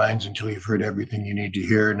up your minds until you've heard everything you need to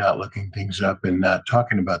hear, not looking things up, and not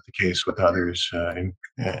talking about the case with others. I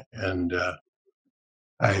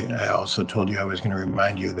also told you I was going to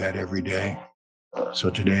remind you of that every day. So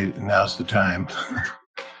now's the time.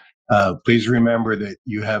 Please remember that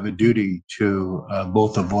you have a duty to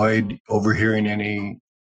both avoid overhearing any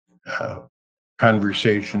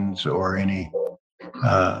conversations or any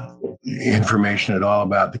information at all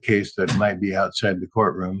about the case that might be outside the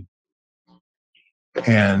courtroom.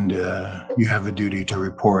 And you have a duty to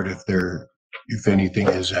report if anything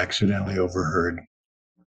is accidentally overheard.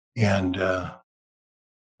 And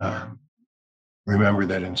remember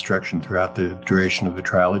that instruction throughout the duration of the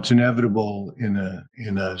trial. It's inevitable in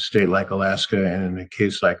a state like Alaska and in a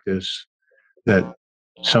case like this that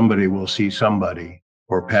somebody will see somebody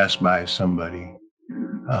or pass by somebody.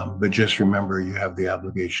 But just remember, you have the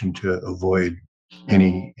obligation to avoid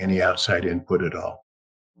any outside input at all.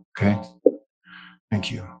 Okay?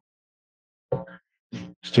 Thank you.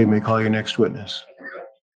 State may call your next witness.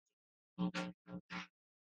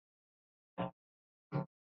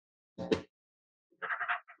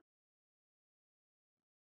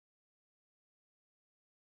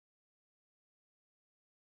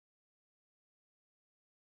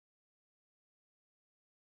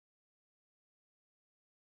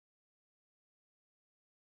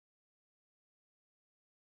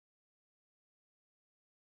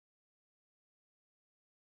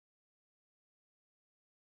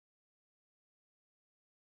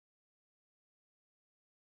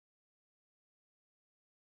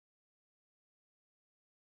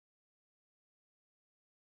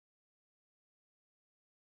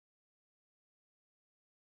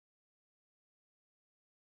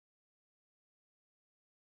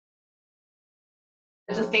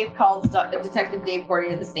 There's a state called Detective Dave Cordy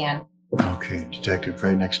to the stand. Okay, detective,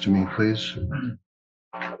 right next to me, please. Good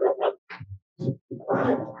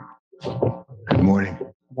morning.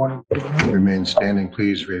 Morning. Remain standing,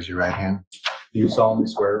 please. Raise your right hand. Do you solemnly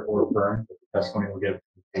swear or affirm that the testimony will give in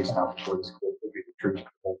the case now before this court will be the truth, the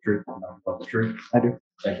whole truth, and nothing but the truth? I do.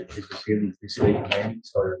 Thank you. Please proceed and please state your name,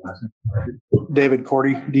 spell your last name. David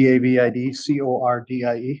Cordy, David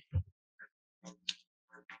Cordie.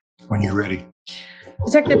 When you're ready.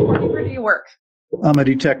 Detective Cordy, where do you work? I'm a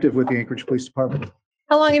detective with the Anchorage Police Department.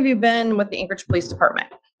 How long have you been with the Anchorage Police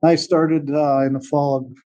Department? I started in the fall of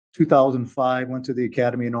 2005, went to the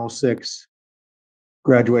academy in 06,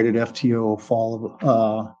 graduated FTO fall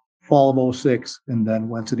of 06, and then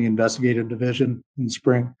went to the investigative division in the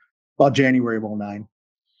spring, about January of 09.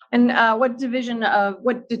 And what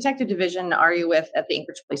detective division are you with at the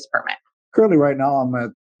Anchorage Police Department? Currently, right now,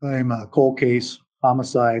 I'm a cold case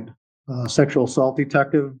homicide sexual assault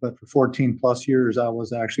detective, but for 14 plus years, I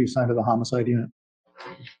was actually assigned to the homicide unit.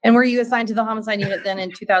 And were you assigned to the homicide unit then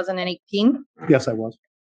in 2018? Yes, I was.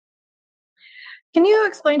 Can you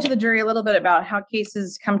explain to the jury a little bit about how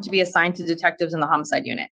cases come to be assigned to detectives in the homicide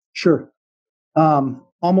unit? Sure.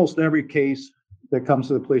 Almost every case that comes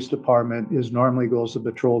to the police department normally goes to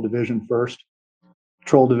patrol division first.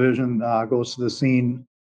 Patrol division goes to the scene,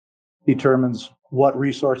 determines what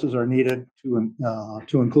resources are needed to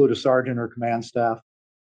include a sergeant or command staff,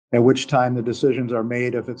 at which time the decisions are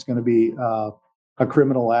made if it's going to be a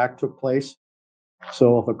criminal act took place.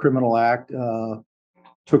 So if a criminal act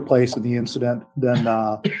took place in the incident, then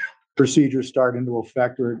procedures start into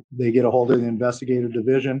effect, or they get a hold of the investigative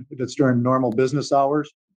division. If it's during normal business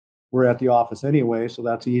hours, we're at the office anyway, so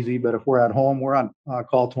that's easy. But if we're at home, we're on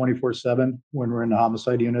call 24/7 when we're in the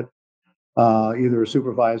homicide unit. Either a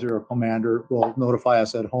supervisor or commander will notify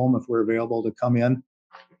us at home if we're available to come in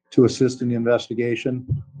to assist in the investigation,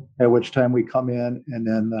 at which time we come in and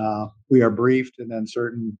then we are briefed, and then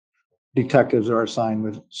certain detectives are assigned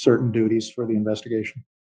with certain duties for the investigation.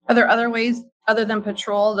 Are there other ways other than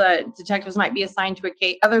patrol that detectives might be assigned to a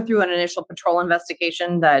case, other through an initial patrol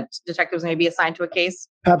investigation, that detectives may be assigned to a case?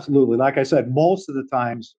 Absolutely. Like I said, most of the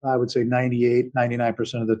times, I would say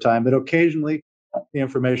 99% of the time, but occasionally the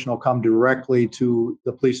information will come directly to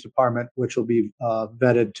the police department, which will be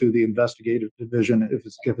vetted to the investigative division if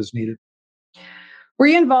it's needed. Were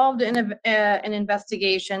you involved in an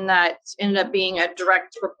investigation that ended up being a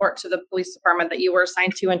direct report to the police department that you were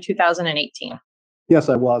assigned to in 2018? Yes,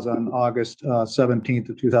 I was on August 17th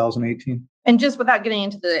of 2018. And just without getting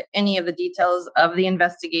into any of the details of the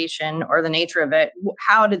investigation or the nature of it,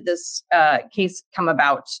 how did this case come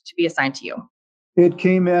about to be assigned to you? It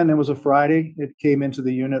came in, it was a Friday. It came into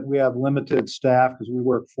the unit. We have limited staff because we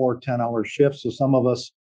work 4 10-hour shifts. So some of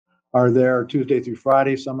us are there Tuesday through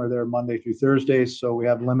Friday. Some are there Monday through Thursday. So we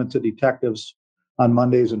have limited detectives on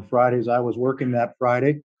Mondays and Fridays. I was working that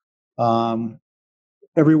Friday.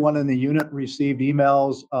 Everyone in the unit received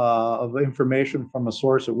emails of information from a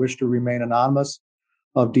source that wished to remain anonymous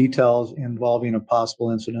of details involving a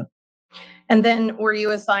possible incident. And then were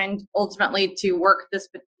you assigned ultimately to work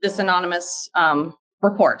this anonymous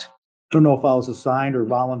report? Don't know if I was assigned or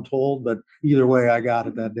voluntold, but either way, I got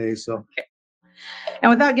it that day. So. Okay. And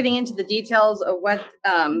without getting into the details of what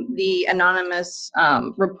the anonymous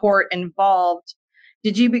report involved,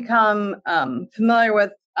 did you become familiar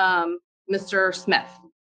with Mr. Smith?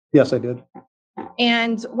 Yes, I did.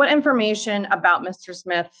 And what information about Mr.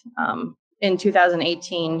 Smith in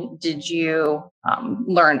 2018 did you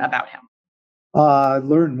learn about him? I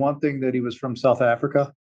learned one thing, that he was from South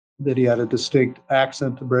Africa, that he had a distinct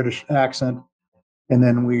accent, a British accent. And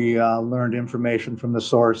then we learned information from the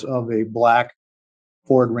source of a black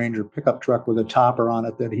Ford Ranger pickup truck with a topper on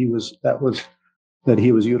it that he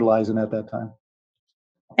was utilizing at that time.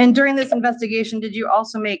 And during this investigation, did you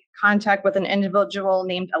also make contact with an individual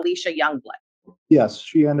named Alicia Youngblood? Yes,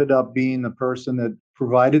 she ended up being the person that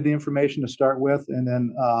provided the information to start with, and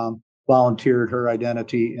then volunteered her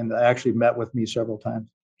identity and actually met with me several times.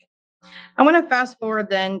 I want to fast forward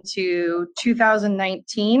then to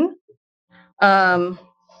 2019,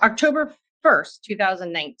 October 1st,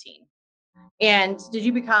 2019. And did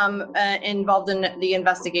you become involved in the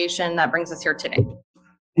investigation that brings us here today?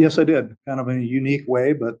 Yes, I did, kind of in a unique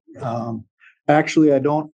way, but actually I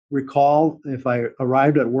don't recall if I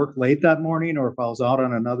arrived at work late that morning or if I was out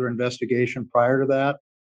on another investigation prior to that.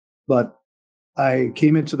 But I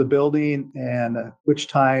came into the building, and at which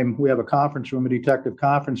time we have a conference room, a detective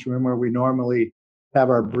conference room, where we normally have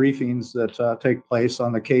our briefings that take place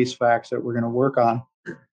on the case facts that we're going to work on.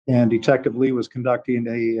 And Detective Lee was conducting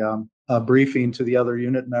a briefing to the other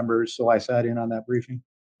unit members, so I sat in on that briefing.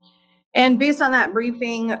 And based on that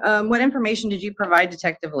briefing, what information did you provide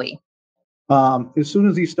Detective Lee? As soon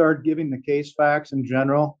as he started giving the case facts in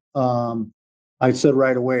general, I said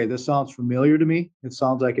right away, this sounds familiar to me. It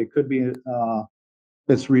sounds like it could be,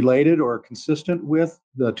 it's related or consistent with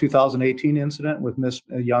the 2018 incident with Miss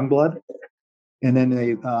Youngblood. And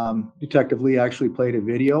then Detective Lee actually played a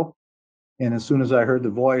video. And as soon as I heard the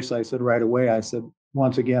voice, I said right away, I said,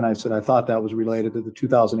 once again, I said, I thought that was related to the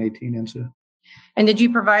 2018 incident. And did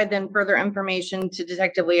you provide then further information to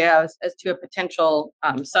Detective Lee as to a potential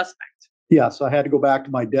suspect? Yeah, so I had to go back to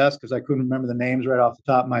my desk because I couldn't remember the names right off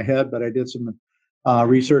the top of my head, but I did some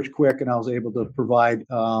research quick and I was able to provide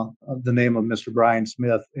the name of Mr. Brian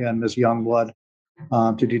Smith and Ms. Youngblood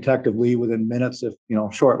to Detective Lee within minutes, if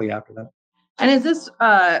shortly after that. And is this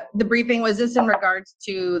the briefing? Was this in regards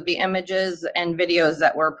to the images and videos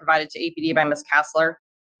that were provided to APD by Ms. Kassler?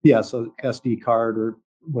 Yeah, so SD card or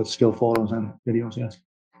with still photos and videos. Yes.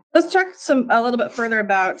 Let's talk a little bit further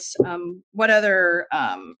about what other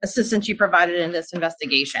assistance you provided in this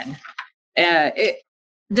investigation.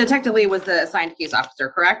 Detective Lee was the assigned case officer,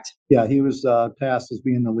 correct? Yeah, he was tasked as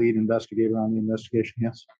being the lead investigator on the investigation.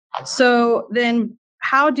 Yes. So then,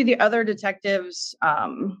 how do the other detectives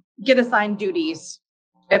get assigned duties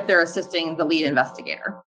if they're assisting the lead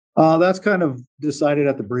investigator? That's kind of decided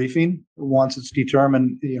at the briefing. Once it's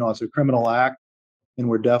determined, it's a criminal act. And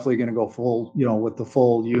we're definitely going to go full, with the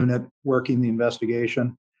full unit working the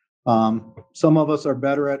investigation. Some of us are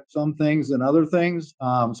better at some things than other things.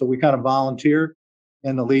 So we kind of volunteer,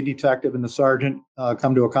 and the lead detective and the sergeant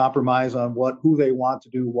come to a compromise on who they want to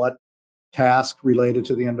do what task related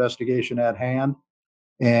to the investigation at hand.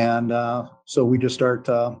 And so we just start,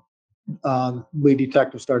 lead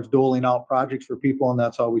detective starts doling out projects for people, and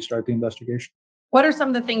that's how we start the investigation. What are some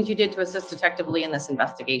of the things you did to assist Detective Lee in this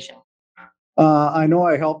investigation? I know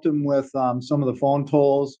I helped him with some of the phone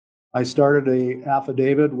tolls. I started a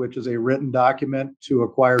affidavit, which is a written document to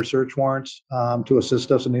acquire search warrants to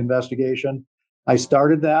assist us in the investigation. I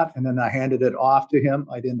started that and then I handed it off to him.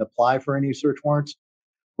 I didn't apply for any search warrants,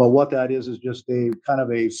 but what that is just a kind of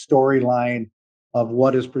a storyline of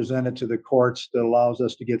what is presented to the courts that allows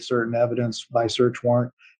us to get certain evidence by search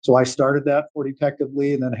warrant. So I started that for Detective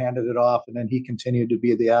Lee and then handed it off, and then he continued to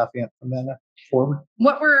be the affiant from then forward.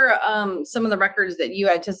 What were some of the records that you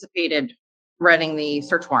anticipated running the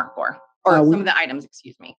search warrant for, or some of the items,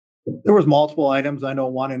 excuse me? There was multiple items. I know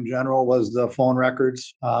one in general was the phone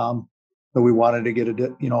records. That we wanted to get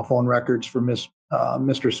phone records for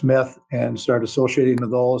Mr. Smith and start associating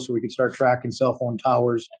with those so we could start tracking cell phone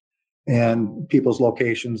towers and people's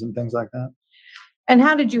locations and things like that. And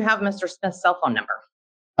how did you have Mr. Smith's cell phone number?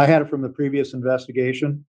 I had it from the previous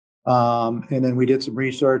investigation. And then we did some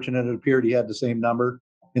research and it appeared he had the same number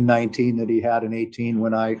in 19 that he had in 18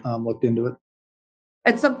 when I looked into it.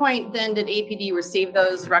 At some point then, did APD receive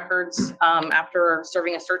those records after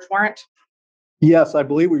serving a search warrant? Yes, I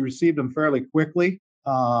believe we received them fairly quickly.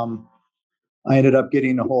 I ended up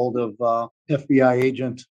getting a hold of FBI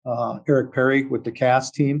agent Eric Perry with the CAS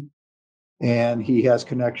team, and he has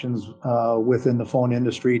connections within the phone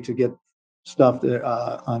industry to get stuff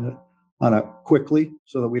on a quickly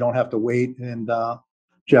so that we don't have to wait and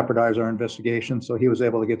jeopardize our investigation. So he was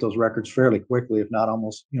able to get those records fairly quickly, if not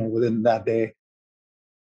almost within that day.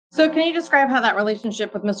 So can you describe how that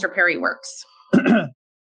relationship with Mr. Perry works?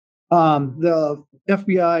 The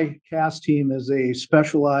FBI CAS team is a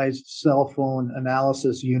specialized cell phone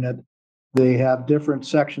analysis unit. They have different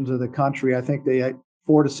sections of the country. I think they had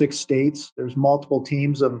 4 to 6 states. There's multiple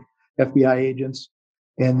teams of FBI agents,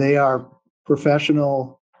 and they are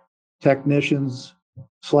professional technicians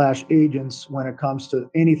 / agents when it comes to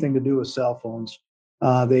anything to do with cell phones.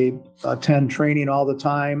 They attend training all the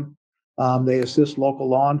time. They assist local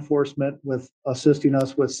law enforcement with assisting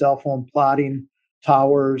us with cell phone plotting,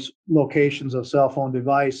 towers, locations of cell phone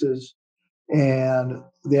devices, and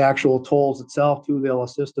the actual tolls itself too. They'll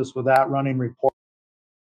assist us with that, running reports.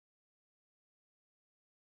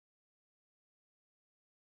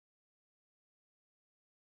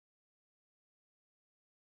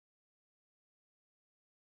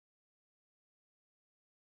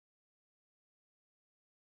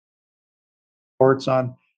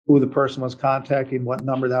 On who the person was contacting, what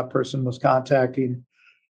number that person was contacting.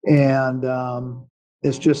 And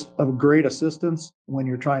it's just a great assistance when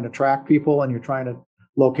you're trying to track people and you're trying to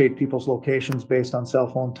locate people's locations based on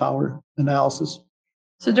cell phone tower analysis.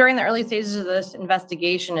 So during the early stages of this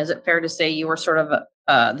investigation, is it fair to say you were sort of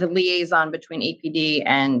the liaison between APD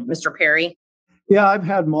and Mr. Perry? Yeah, I've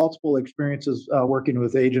had multiple experiences working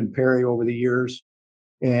with Agent Perry over the years.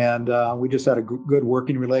 And we just had a good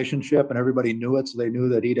working relationship, and everybody knew it. So they knew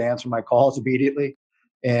that he'd answer my calls immediately.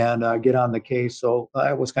 and get on the case. So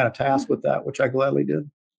I was kind of tasked with that, which I gladly did.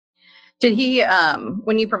 Did he,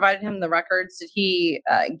 when you provided him the records, did he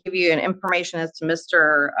give you an information as to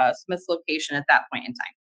Mr. Smith's location at that point in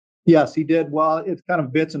time? Yes, he did. Well, it's kind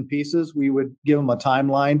of bits and pieces. We would give him a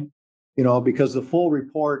timeline, you know, because the full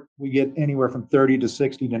report, we get anywhere from 30 to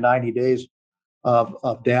 60 to 90 days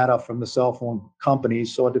of data from the cell phone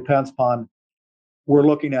companies. So it depends upon, we're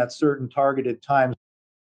looking at certain targeted times.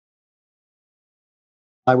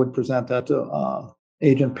 I would present that to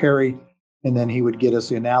Agent Perry, and then he would get us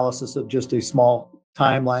the analysis of just a small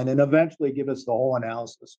timeline and eventually give us the whole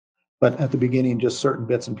analysis. But at the beginning, just certain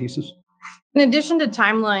bits and pieces. In addition to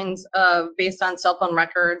timelines based on cell phone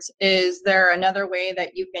records, is there another way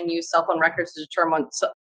that you can use cell phone records to determine what's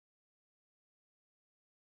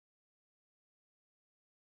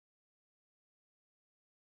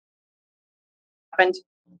happened?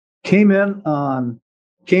 Came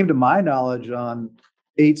to my knowledge on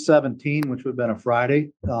 8/17, which would have been a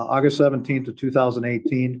Friday, August 17th of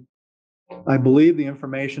 2018. I believe the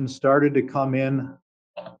information started to come in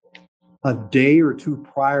a day or two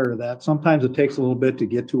prior to that. Sometimes it takes a little bit to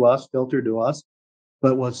get to us, filter to us,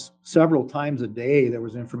 but was several times a day there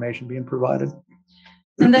was information being provided.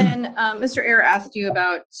 And then Mr. Ayer asked you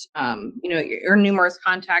about, your numerous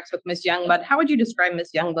contacts with Miss Youngblood. How would you describe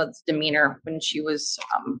Miss Youngblood's demeanor when she was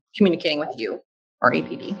communicating with you or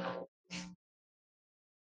APD?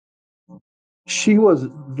 She was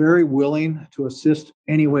very willing to assist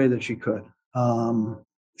any way that she could.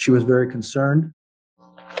 She was very concerned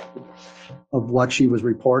of what she was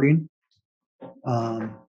reporting.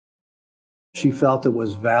 She felt it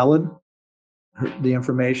was valid, the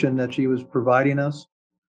information that she was providing us.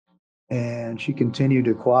 And she continued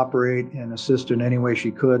to cooperate and assist in any way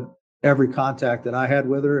she could. Every contact that I had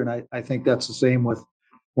with her, and I think that's the same with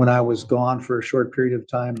when I was gone for a short period of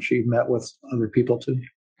time, she met with other people too.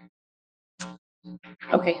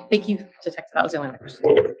 Okay, thank you, Detective. That was the only question.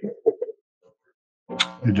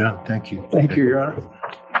 You're done. Thank you. Thank you, Your Honor.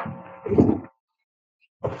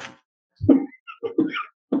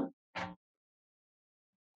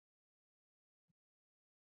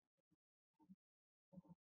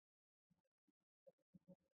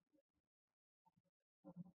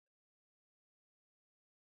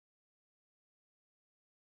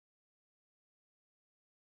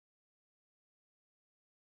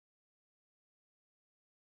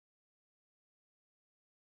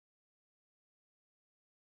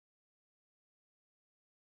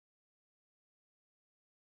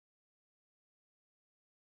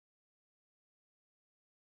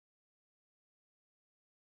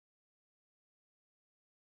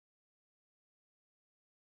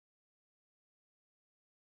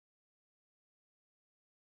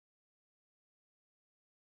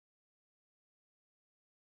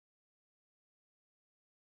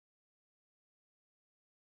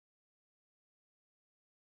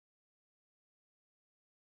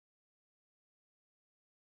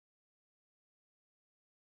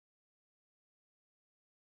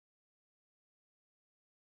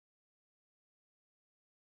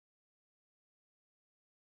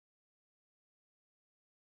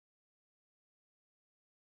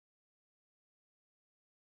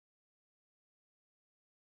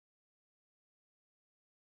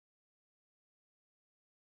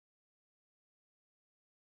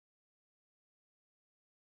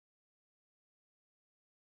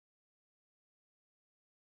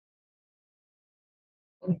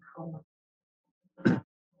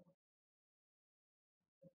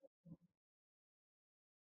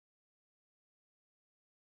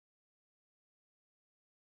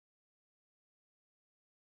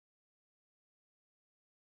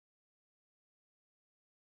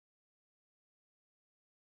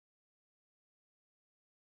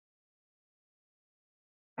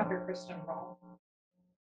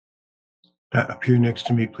 Appear next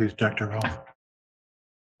to me, please, Dr. Rolfe.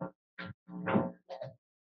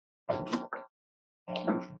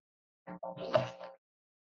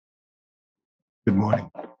 Good morning.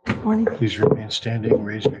 Good morning. Please remain standing,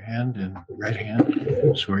 raise your hand and right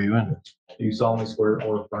hand. Swear you in. Do you solemnly swear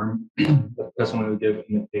or affirm that the testimony you give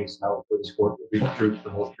in the case now before this court will be the truth, the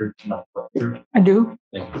whole truth, and nothing but the truth? I do.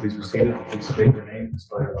 Thank you. Please proceed. Please state your name and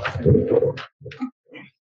spell your last name.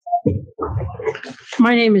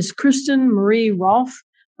 My name is Kristen Marie Rolfe.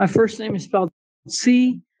 My first name is spelled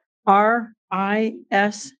C-R-I-S-T-I-N.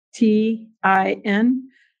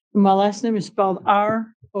 My last name is spelled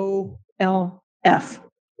R-O-L-F.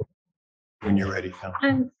 When you're ready, counsel.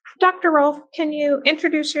 And Dr. Rolfe, can you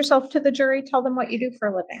introduce yourself to the jury? Tell them what you do for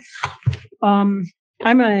a living.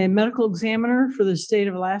 I'm a medical examiner for the state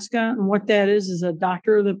of Alaska. And what that is a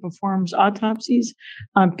doctor that performs autopsies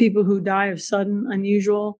on people who die of sudden,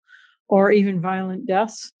 unusual, or even violent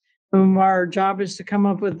deaths. Our job is to come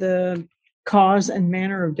up with the cause and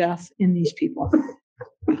manner of death in these people.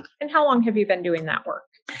 And how long have you been doing that work?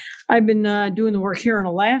 I've been doing the work here in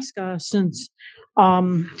Alaska since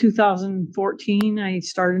 2014. I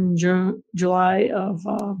started in July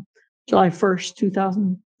 1st,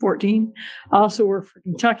 2014. I also work for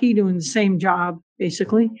Kentucky doing the same job,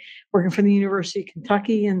 basically, working for the University of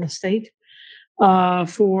Kentucky in the state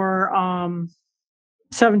for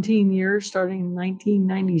 17 years, starting in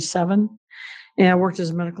 1997. And I worked as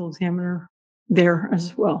a medical examiner there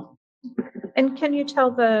as well. And can you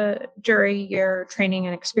tell the jury your training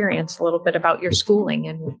and experience a little bit about your schooling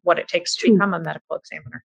and what it takes to become a medical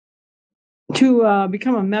examiner? To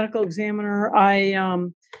become a medical examiner, I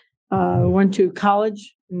went to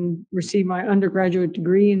college and received my undergraduate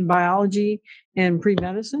degree in biology and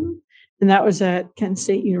pre-medicine. And that was at Kent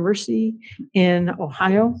State University in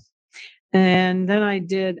Ohio. And then I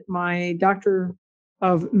did my Doctor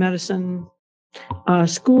of Medicine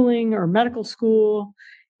schooling or medical school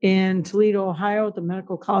in Toledo, Ohio, at the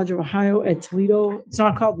Medical College of Ohio at Toledo. It's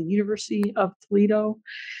now called the University of Toledo.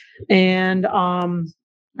 And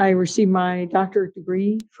I received my doctorate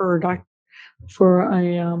degree for a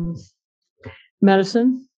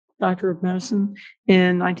medicine, Doctor of Medicine,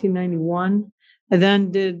 in 1991. I then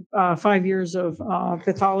did 5 years of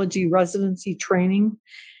pathology residency training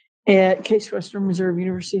at Case Western Reserve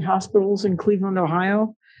University Hospitals in Cleveland,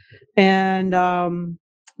 Ohio. And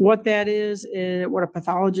what that is, what a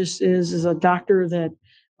pathologist is a doctor that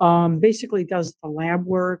basically does the lab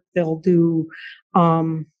work. They'll do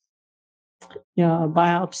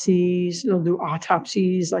biopsies, they'll do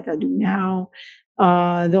autopsies like I do now.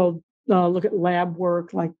 They'll look at lab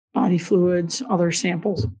work like body fluids, other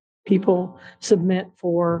samples people submit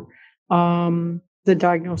for the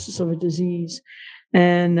diagnosis of a disease.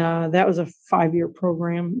 And that was a 5-year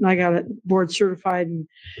program. And I got it board certified in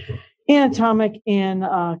anatomic and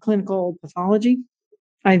clinical pathology.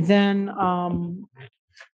 I then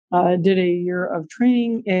did a year of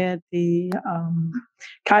training at the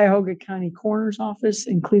Cuyahoga County Coroner's Office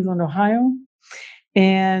in Cleveland, Ohio.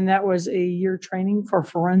 And that was a year training for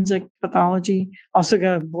forensic pathology. Also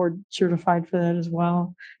got board certified for that as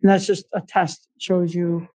well. And that's just a test, shows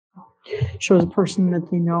a person that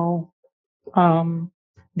they know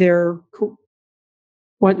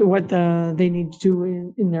what they need to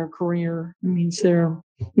do in their career. It means they're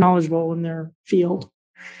knowledgeable in their field.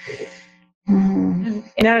 And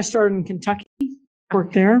then I started in Kentucky,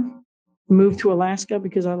 worked there, moved to Alaska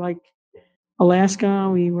because I like Alaska.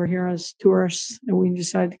 We were here as tourists and we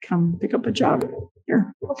decided to come pick up a job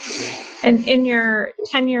here. And in your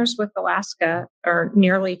 10 years with Alaska, or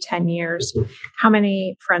nearly 10 years, how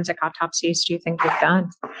many forensic autopsies do you think you've done?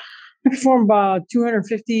 I perform about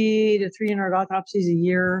 250 to 300 autopsies a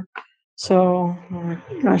year. So,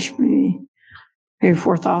 maybe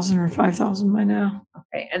 4,000 or 5,000 by now.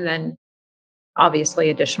 Okay. And then obviously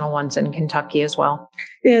additional ones in Kentucky as well.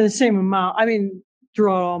 Yeah, the same amount. I mean,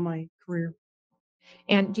 throughout all my career.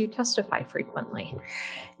 And do you testify frequently?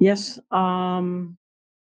 Yes. I mean,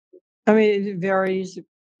 it varies.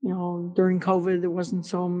 During COVID, there wasn't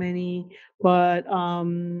so many, but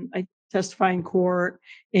I testify in court.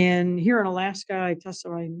 And here in Alaska, I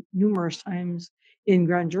testify numerous times in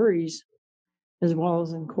grand juries as well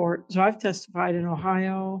as in court. So I've testified in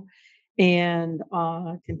Ohio and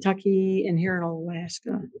Kentucky and here in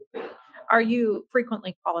Alaska. Are you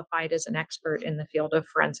frequently qualified as an expert in the field of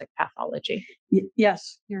forensic pathology?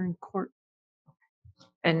 Yes, here in court.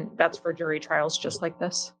 And that's for jury trials just like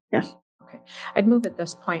this? Yes. Okay. I'd move at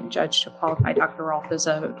this point, Judge, to qualify Dr. Rolfe as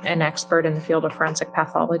an expert in the field of forensic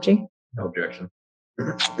pathology. No objection.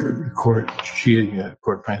 Court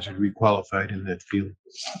finds her to be qualified in that field.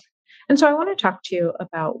 And so I want to talk to you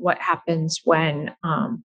about what happens when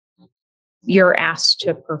you're asked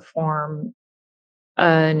to perform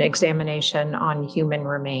an examination on human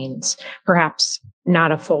remains, perhaps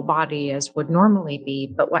not a full body as would normally be,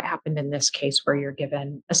 but what happened in this case where you're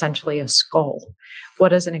given essentially a skull. What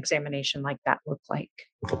does an examination like that look like?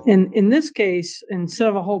 In this case, instead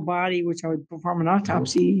of a whole body, which I would perform an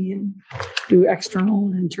autopsy and do external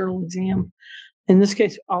and internal exam, in this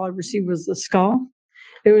case, all I received was the skull.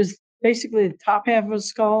 It was basically the top half of a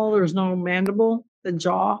skull. There was no mandible, the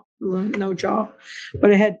jaw, no jaw, but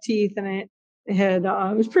it had teeth in it. It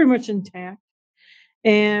was pretty much intact.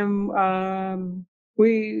 And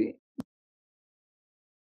we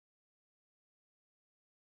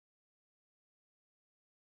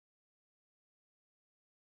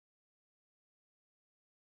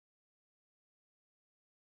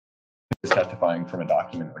is testifying from a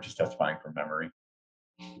document, which is testifying from memory.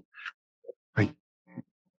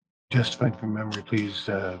 Testifying from memory, please,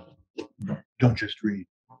 don't just read,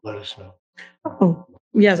 let us know. Oh,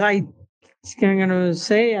 yes, I'm gonna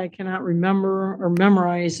say I cannot remember or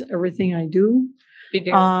memorize everything I do. You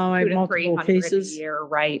do I have 200 to multiple 300 cases. a year,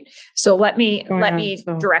 right? So let me Go ahead,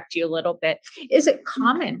 so- direct you a little bit. Is it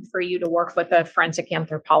common for you to work with a forensic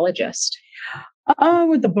anthropologist?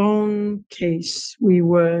 With the bone case, we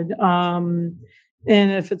would, and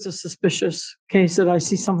if it's a suspicious case that I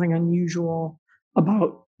see something unusual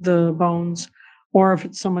about the bones, or if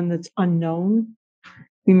it's someone that's unknown,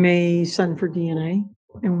 we may send for DNA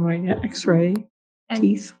and we might get X-ray And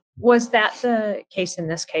teeth. was that the case in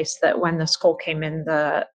this case, that when the skull came in,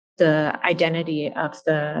 the identity of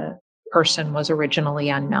the person was originally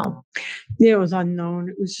unknown? Yeah, it was unknown.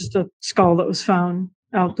 It was just a skull that was found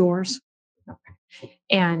outdoors.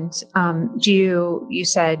 And you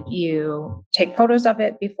said you take photos of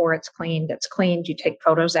it before it's cleaned, you take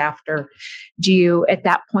photos after. Do you at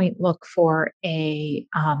that point look for a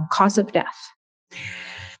cause of death?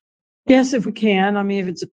 Yes, if we can. I mean, if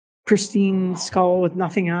it's a pristine skull with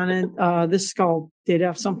nothing on it, this skull did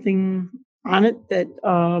have something on it that,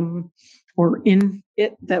 or in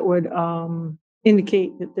it that would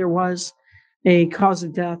indicate that there was a cause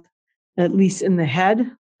of death, at least in the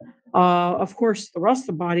head. Of course, the rest of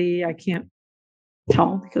the body, I can't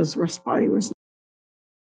tell because the rest of the body was.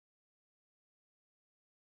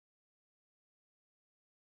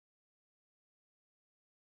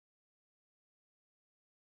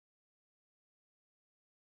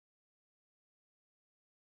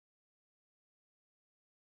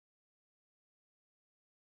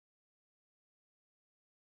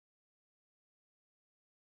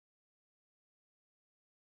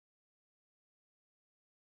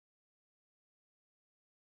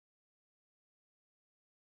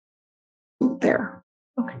 There.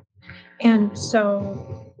 Okay. And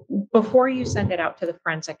so before you send it out to the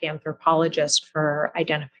forensic anthropologist for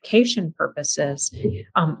identification purposes,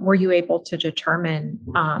 were you able to determine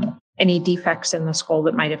any defects in the skull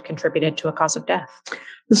that might have contributed to a cause of death?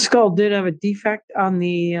 The skull did have a defect on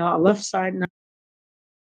the left side.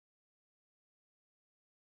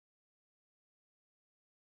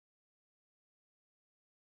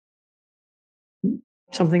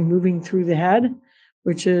 Something moving through the head,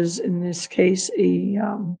 which is in this case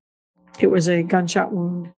it was a gunshot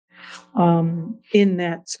wound in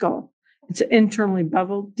that skull. It's an internally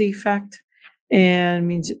beveled defect and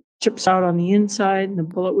means it chips out on the inside and the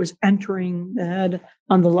bullet was entering the head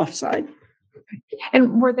on the left side.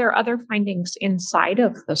 And were there other findings inside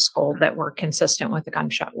of the skull that were consistent with the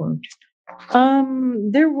gunshot wound?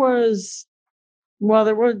 There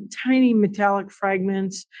were tiny metallic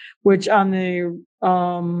fragments, which on the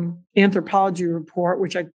anthropology report,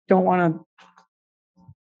 which I don't want to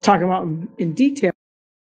talk about in detail.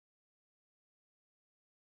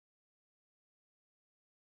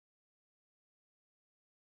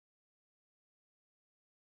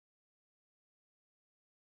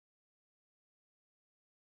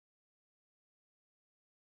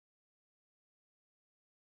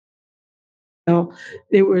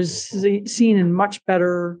 It was seen in much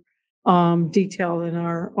better detail than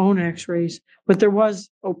our own x-rays, but there was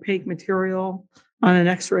opaque material on an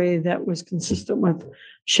x-ray that was consistent with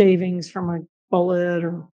shavings from a bullet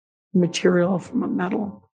or material from a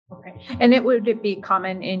metal. Okay. And would it be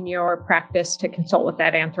common in your practice to consult with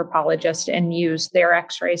that anthropologist and use their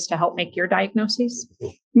x-rays to help make your diagnoses?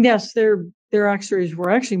 Yes, their x-rays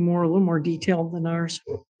were actually a little more detailed than ours.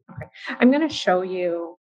 Okay. I'm going to show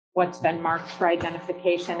you what's been marked for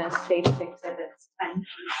identification as stated exhibits 10 through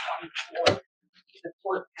 24. The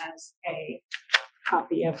court has a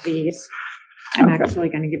copy of these. I'm actually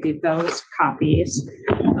going to give you those copies.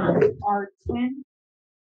 Our twin.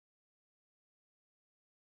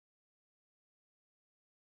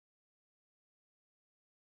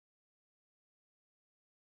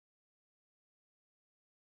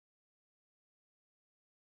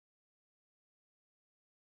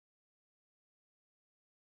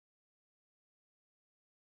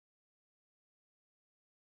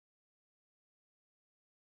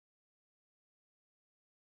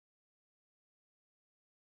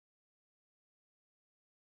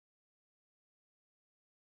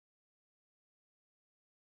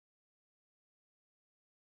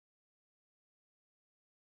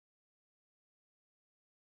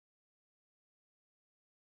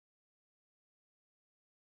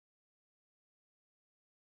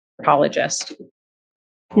 Apologist.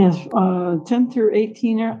 Yes, 10 through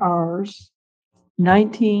 18 are ours,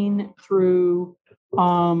 19 through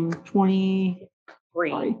 23,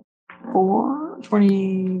 4,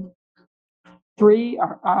 20, 3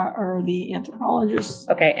 are the anthropologists.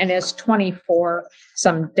 Okay, and is 24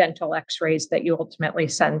 some dental x-rays that you ultimately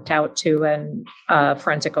sent out to a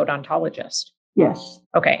forensic odontologist? Yes,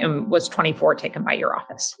 Okay, and was 24 taken by your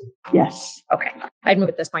office? yes. Okay, I'd move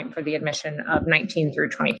at this point for the admission of 19 through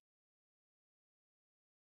 20.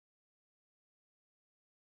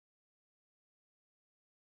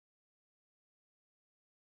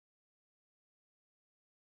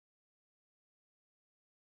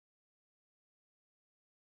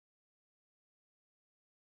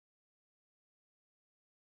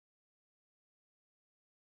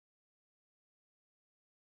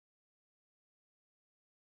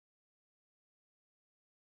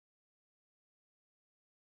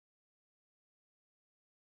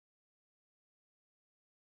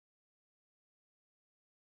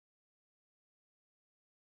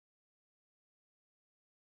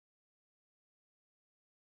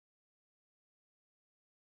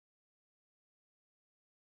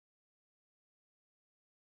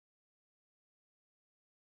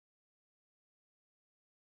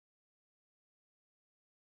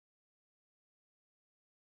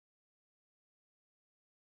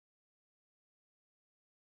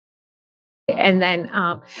 And then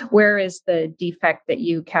where is the defect that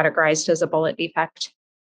you categorized as a bullet defect?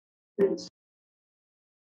 Is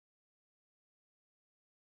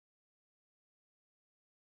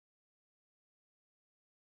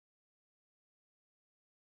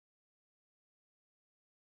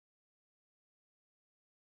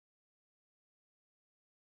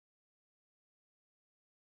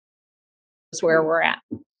where we're at.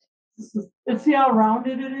 Let's see how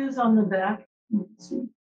rounded it is on the back.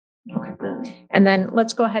 Okay. And then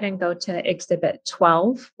let's go ahead and go to exhibit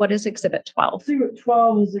 12. What is exhibit 12? Exhibit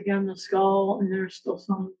 12 is again the skull, and there's still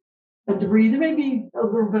some debris. There may be a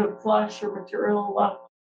little bit of flesh or material left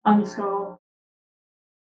on the skull.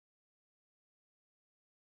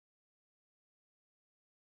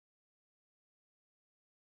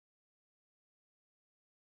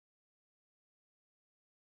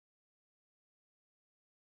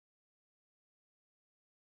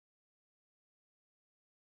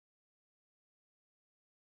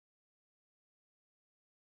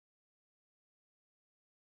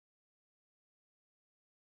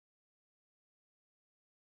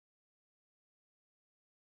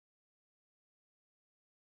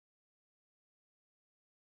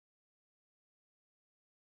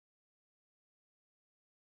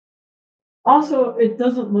 Also, it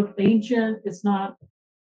doesn't look ancient. It's not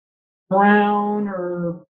brown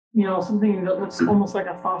or, something that looks almost like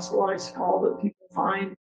a fossilized skull that people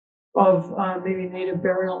find of maybe native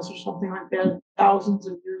burials or something like that thousands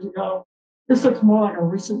of years ago. This looks more like a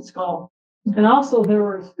recent skull. And also there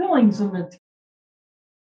were fillings in the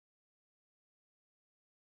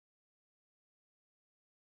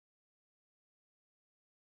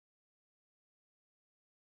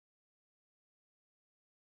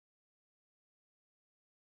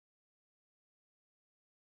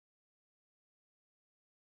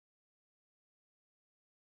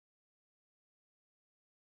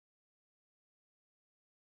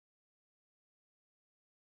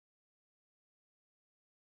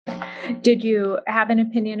Did you have an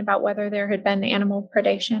opinion about whether there had been animal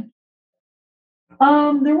predation?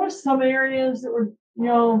 There was some areas that were,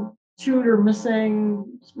 chewed or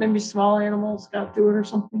missing, maybe small animals got to it or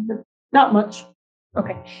something, but not much.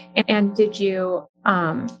 Okay. And did you,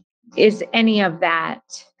 is any of that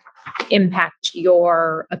impact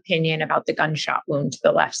your opinion about the gunshot wound to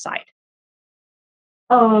the left side?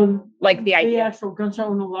 Like the idea? The actual gunshot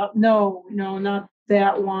wound, no, not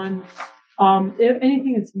that one. If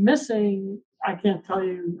anything is missing, I can't tell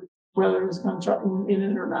you whether there was gunshot wound in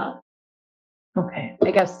it or not. Okay.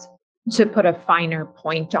 I guess to put a finer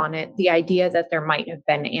point on it, the idea that there might have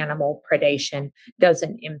been animal predation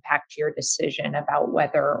doesn't impact your decision about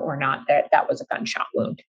whether or not that was a gunshot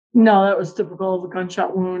wound. No, that was typical of a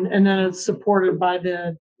gunshot wound. And then it's supported by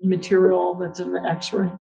the material that's in the x-ray.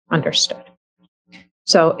 Understood.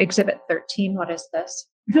 So exhibit 13, what is this?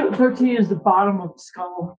 Exhibit 13 is the bottom of the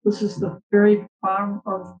skull. This is the very bottom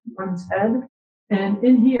of one's head. And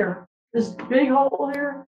in here, this big hole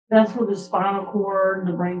here, that's where the spinal cord and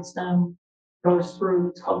the brainstem goes through.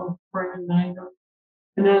 It's called the foramen.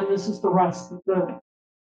 And then this is the rest of the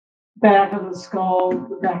back of the skull,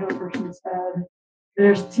 the back of the person's head.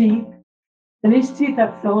 There's teeth. And these teeth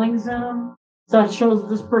have fillings in them. So it shows that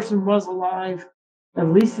this person was alive, at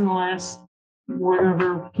least in the last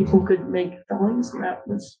whenever people could make fillings. And that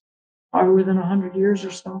was probably within 100 years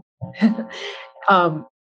or so.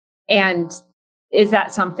 And is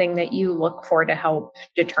that something that you look for to help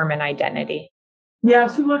determine identity? Yeah,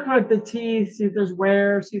 so look at the teeth, see if there's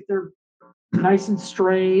wear, see if they're nice and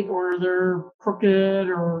straight, or they're crooked,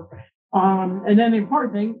 or, and then the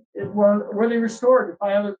important thing is were they restored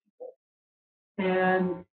by other people?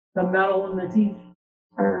 And the metal in the teeth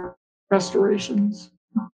are restorations,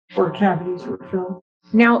 or cavities were filled.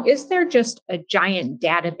 Now, is there just a giant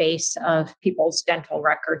database of people's dental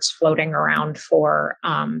records floating around for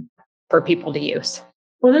people to use?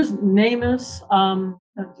 Well, there's NamUs,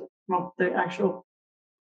 that's what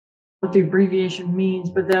the abbreviation means,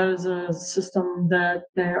 but that is a system that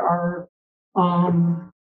there are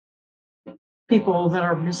people that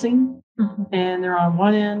are missing, and they're on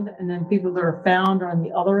one end, and then people that are found are on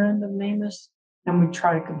the other end of NamUs, and we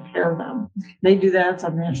try to compare them. They do that. It's a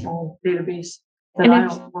national database that I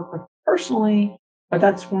don't work with personally, but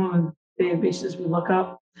that's one of the databases we look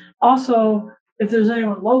up. Also, if there's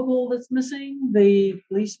anyone local that's missing, the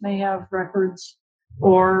police may have records,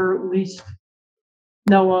 or at least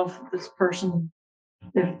know of this person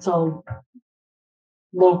if it's a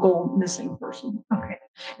local missing person. Okay.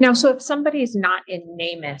 Now, so if somebody's not in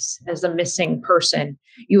NamUs as a missing person,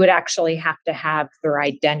 you would actually have to have their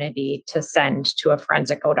identity to send to a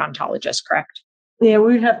forensic odontologist, correct? Yeah,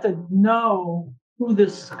 we'd have to know who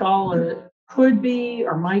this skull could be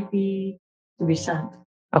or might be to be sent.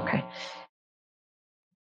 Okay.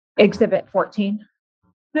 Exhibit 14.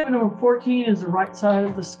 Exhibit number 14 is the right side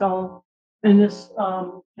of the skull. And this,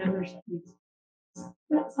 and there's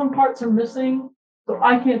some parts are missing. So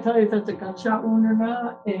I can't tell you if that's a gunshot wound or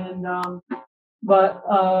not. And, but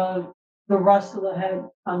the rest of the head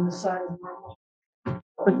on the side is normal.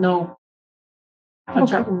 But no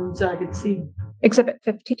gunshot wounds that I could see. Exhibit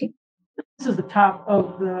 15. This is the top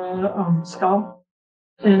of the skull.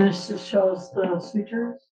 And this just shows the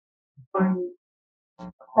sutures going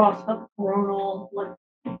across the coronal, like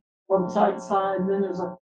one side to side. And then there's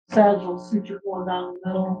a sagittal suture going down the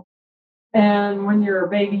middle. And when you're a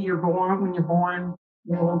baby, you're born,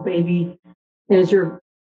 you're a little baby, as you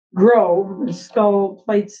grow, the skull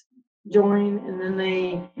plates join, and then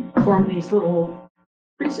they form these little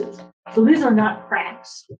creases. So these are not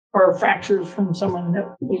cracks or fractures from someone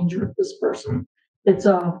that injured this person. Those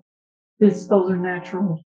are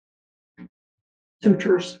natural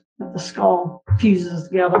sutures that the skull fuses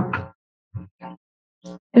together.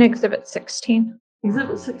 And exhibit 16.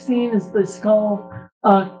 Exhibit 16 is the skull,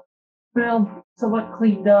 well, somewhat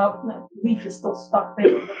cleaned up. The leaf is still stuck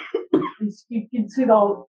there. You can see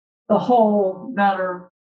the hole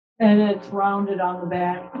better, and it's rounded on the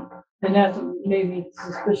back. And that's what made me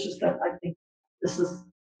suspicious that I think this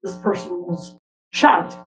person was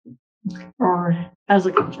shot or has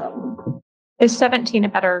a gunshot wound. Is 17 a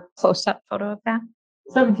better close-up photo of that?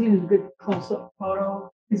 17 is a good close-up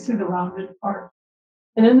photo. You see the rounded part.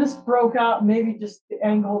 And then this broke out, maybe just the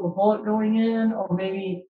angle of the bullet going in, or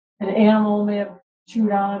maybe an animal may have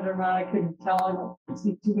chewed on it or not. I couldn't tell. I don't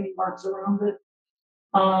see too many marks around it.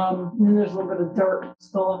 And then there's a little bit of dirt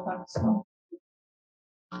still up on the skull.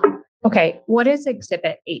 Okay, what is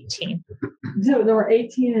exhibit 18? Exhibit number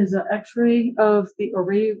 18 is an x-ray of the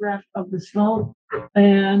radiograph of the skull.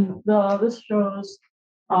 And this shows,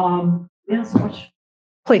 yes, much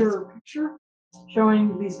clearer picture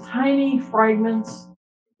showing these tiny fragments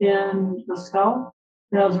in the skull.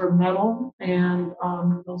 Those are metal, and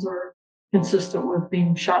those are consistent with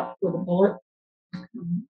being shot with a bullet.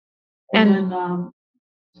 And then,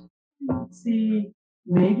 let's see,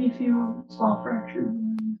 maybe a few small fractures.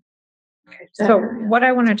 Okay, so what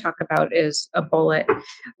I want to talk about is a bullet.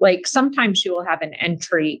 Like sometimes you will have an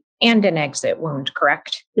entry and an exit wound,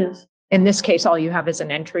 correct? Yes. In this case, all you have is an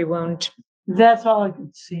entry wound. That's all I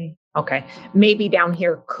could see. Okay. Maybe down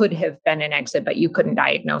here could have been an exit, but you couldn't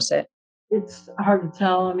diagnose it. It's hard to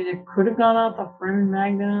tell. I mean, it could have gone out the foramen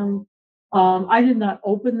magnum. I did not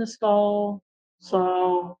open the skull,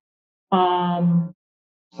 so I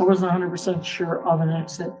wasn't 100% sure of an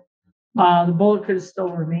exit. The bullet could have still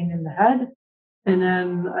remained in the head, and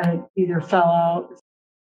then it either fell out.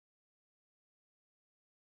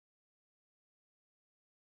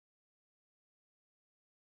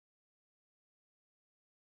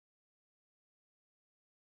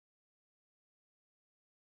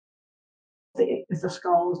 If the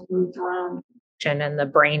skull was moved around. And the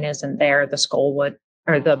brain isn't there, the skull would,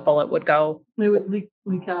 or the bullet would go. It would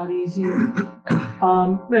leak out easier.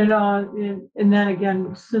 And then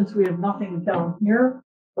again, since we have nothing down here,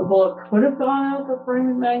 the bullet could have gone out the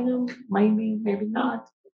foramen magnum, maybe not.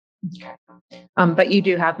 Okay. But you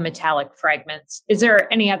do have metallic fragments. Is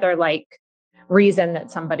there any other reason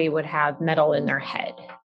that somebody would have metal in their head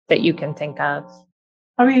that you can think of?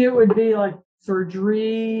 I mean, it would be like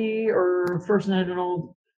surgery, or first had an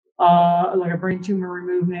old, like a brain tumor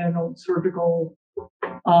removed, had an old surgical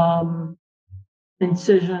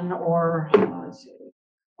incision or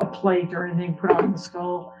a plate or anything put on the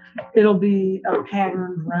skull. It'll be a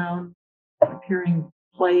patterned round appearing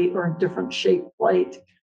plate or a different shaped plate.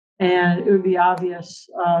 And it would be obvious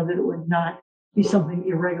that it would not be something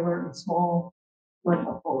irregular and small like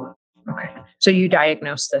a bullet. Okay. So you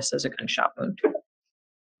diagnosed this as a gunshot wound.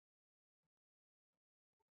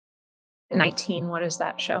 19, what does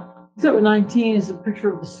that show? So 19 is a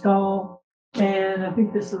picture of the skull. And I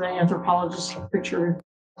think this is an anthropologist's picture.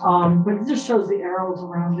 But it just shows the arrows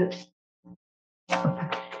around it.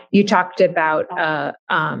 You talked about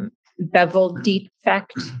bevel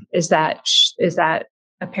defect. Is that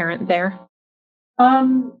apparent there?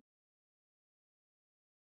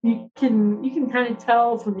 You can kind of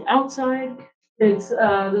tell from the outside. It's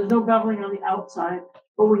there's no beveling on the outside,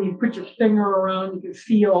 but when you put your finger around, you can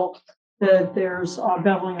feel that there's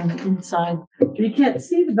beveling on the inside. But you can't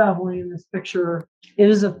see the beveling in this picture. It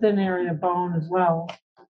is a thin area of bone as well.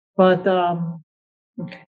 But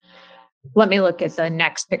okay. Let me look at the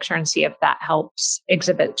next picture and see if that helps.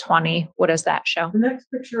 Exhibit 20. What does that show? The next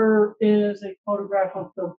picture is a photograph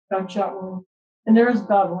of the gunshot wound, and there is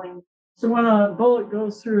beveling. So when a bullet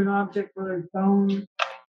goes through an object, whether it's bone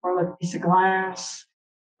or like a piece of glass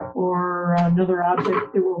or another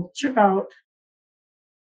object, it will chip out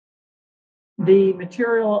the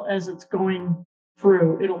material as it's going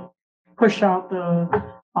through. It'll push out the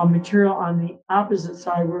material on the opposite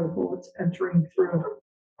side where the bullet's entering through.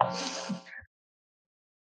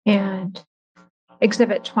 And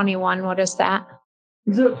exhibit 21, what is that?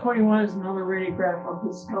 Exhibit 21 is another radiograph of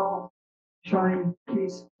the skull showing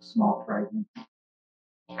these small fragments.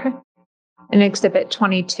 Okay. And exhibit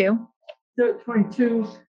 22? Exhibit 22,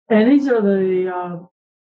 and these are the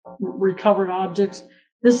recovered objects.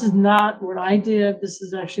 This is not what I did. This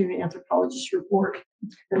is actually the anthropologist's report.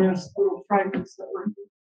 And there's little fragments that were.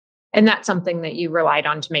 And that's something that you relied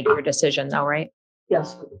on to make your decision, though, right?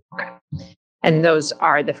 Yes. Okay. And those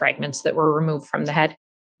are the fragments that were removed from the head?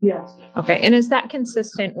 Yes. Okay. And is that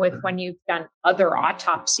consistent with when you've done other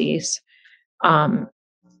autopsies? Let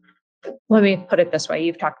me put it this way.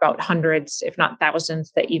 You've talked about hundreds, if not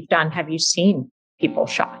thousands, that you've done. Have you seen people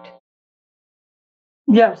shot?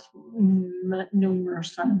 Yes,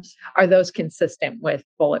 numerous times. Are those consistent with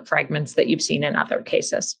bullet fragments that you've seen in other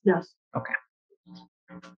cases? Yes. Okay.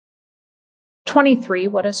 23,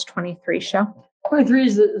 what does 23 show? 23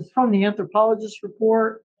 is from the anthropologist's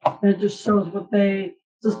report, and it just shows what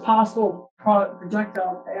this possible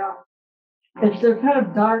projectile path. They're kind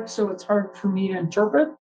of dark, so it's hard for me to interpret.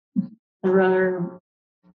 I'd rather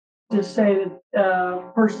just say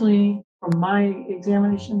that personally, from my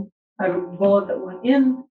examination, I have a bullet that went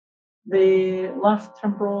in the left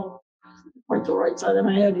temporal, point to the right side of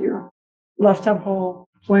my head here. Left temporal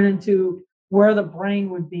went into where the brain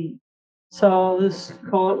would be. So this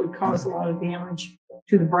bullet would cause a lot of damage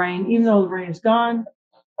to the brain. Even though the brain is gone,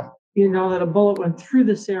 you know that a bullet went through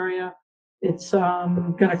this area. It's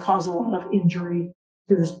going to cause a lot of injury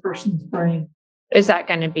to this person's brain. Is that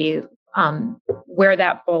going to be where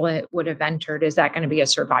that bullet would have entered? Is that going to be a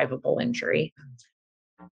survivable injury?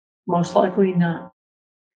 Most likely not.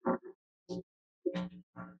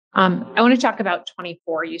 I want to talk about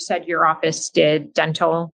 24. You said your office did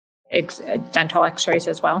dental x-rays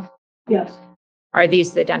as well? Yes. Are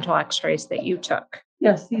these the dental x-rays that you took?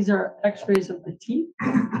 Yes, these are x-rays of the teeth.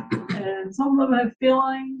 And some of them have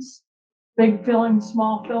fillings, big fillings,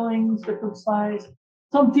 small fillings, different size.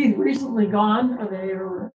 Some teeth recently gone, or they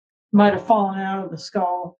might have fallen out of the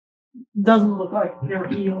skull. Doesn't look like they're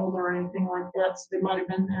healed or anything like that. So they might have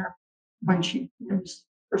been there when this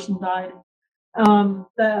person died.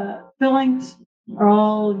 The fillings are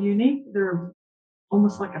all unique. They're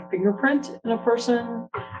almost like a fingerprint in a person,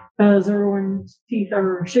 because everyone's teeth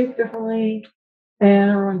are shaped differently, and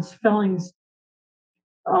everyone's fillings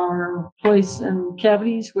are placed in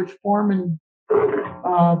cavities which form in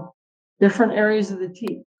different areas of the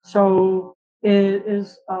teeth. So it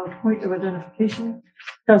is a point of identification,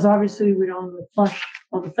 because obviously we don't have the flesh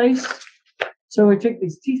of the face. So we take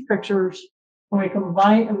these teeth pictures and we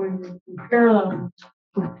combine and we compare them,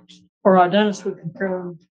 or our dentist would compare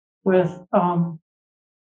them with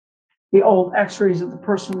the old x-rays of the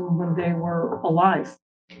person when they were alive.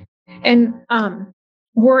 And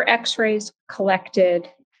were x-rays collected,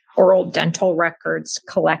 or old dental records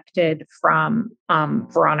collected from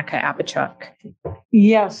Veronica Abouchuk?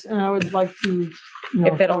 Yes, and I would like to,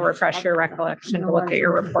 if it'll refresh your recollection, to look at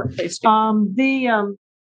your report, please.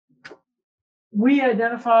 We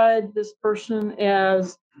identified this person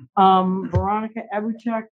as Veronica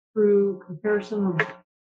Abouchuk through comparison of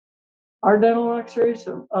our dental x-rays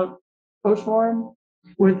of postmortem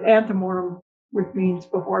with antemortem which means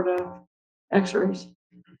before the x-rays.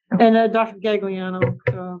 And Dr. Gagliano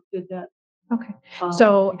did that. Okay.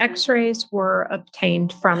 So x-rays were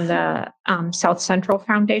obtained from the South Central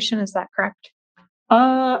Foundation, is that correct?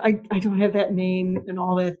 I don't have that name and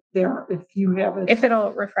all that there. If you have it. If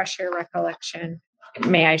it'll refresh your recollection,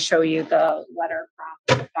 may I show you the letter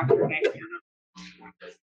from Dr. Gagliano?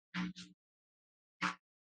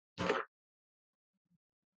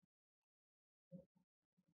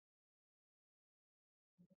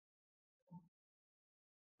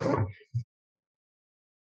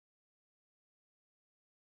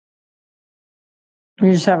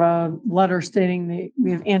 We just have a letter stating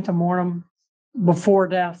we have antemortem before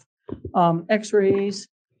death, x-rays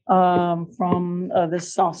from the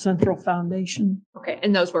South Central Foundation. Okay,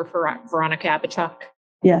 and those were for Veronica Abouchuk?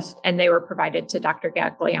 Yes. And they were provided to Dr.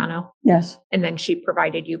 Gagliano? Yes. And then she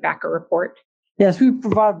provided you back a report? Yes, we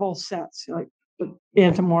provide both sets, like the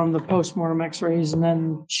antemortem, the postmortem x-rays, and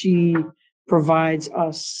then she provides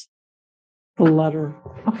us the letter.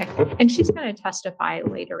 Okay, and she's going to testify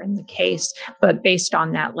later in the case, but based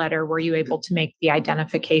on that letter, were you able to make the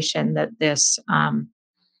identification that this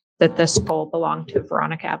skull belonged to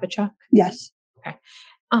Veronica Abouchuk? Yes. Okay.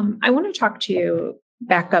 I want to talk to you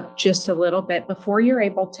back up just a little bit before you're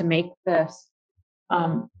able to make this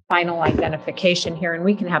final identification here, and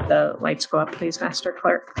we can have the lights go up, please, Master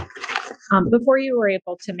Clerk. Before you were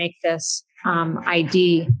able to make this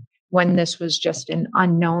ID, when this was just an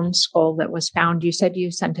unknown skull that was found, you said you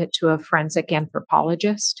sent it to a forensic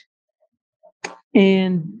anthropologist?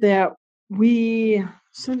 And that we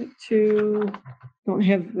sent it to, don't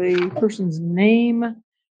have the person's name.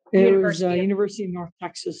 It was University of North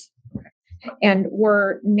Texas. And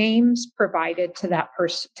were names provided to that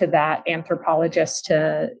person, to that anthropologist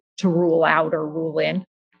to rule out or rule in?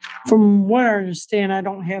 From what I understand, I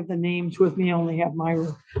don't have the names with me. I only have my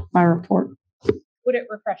report. Would it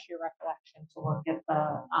refresh your recollection to look at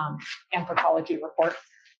the anthropology report?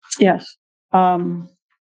 Yes. I'm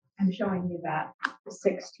showing you that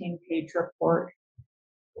 16-page report.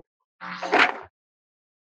 At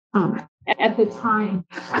the time,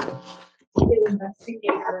 the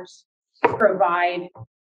investigators provide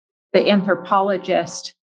the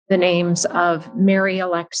anthropologist the names of Mary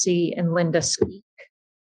Alexie and Linda Skeek.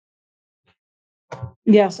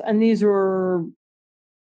 Yes, and these were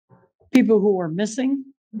people who were missing,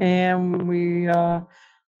 and we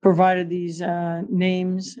provided these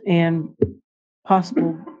names and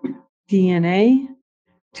possible DNA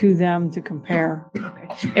to them to compare.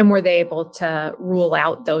 Okay. And were they able to rule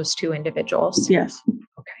out those two individuals? Yes.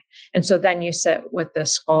 Okay. And so then you sit with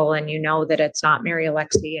this skull and you know that it's not Mary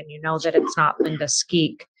Alexie and you know that it's not Linda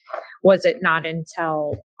Skeek. Was it not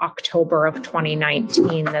until October of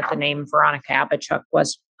 2019 that the name Veronica Abouchuk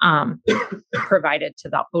was provided to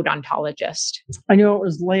the odontologist? I know it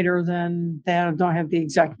was later than that. I don't have the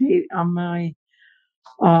exact date on my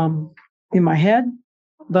in my head,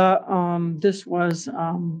 but this was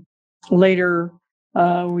later.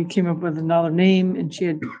 We came up with another name, and she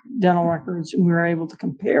had dental records, and we were able to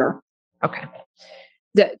compare. Okay.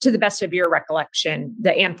 To the best of your recollection,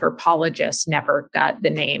 the anthropologist never got the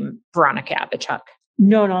name Veronica Abouchuk?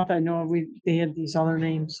 No, not that I know of. They had these other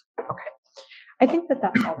names. Okay. I think that's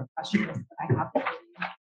all the questions that I have.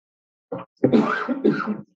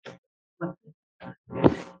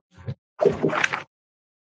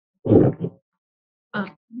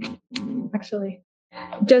 Actually,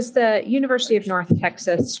 does the University of North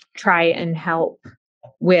Texas try and help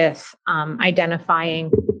with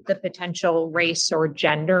identifying the potential race or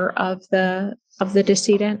gender of the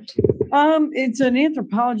decedent? It's an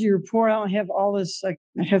anthropology report. I don't have all this. I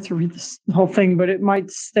have to read the whole thing, but it might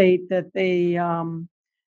state that they,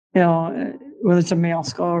 whether it's a male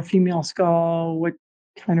skull or female skull, what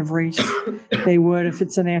kind of race they would if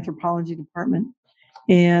it's an anthropology department.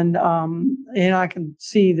 And I can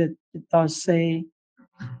see that it does say,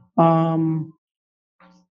 but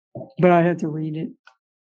I have to read it.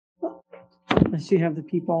 Unless you have the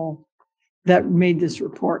people that made this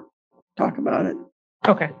report talk about it.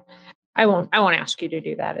 Okay. I won't ask you to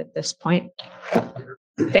do that at this point.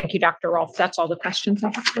 Thank you, Dr. Rolfe. That's all the questions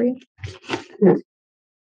I have for you.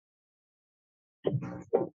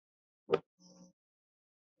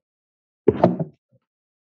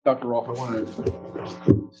 Dr. Rolfe, I want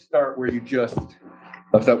to start where you just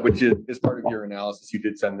left up, which is as part of your analysis, you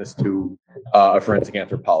did send this to a forensic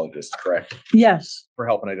anthropologist, correct? Yes. For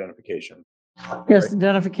help and identification. Yes, right?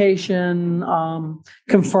 identification,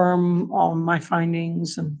 confirm all my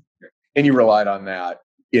findings. And you relied on that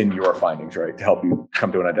in your findings, right? To help you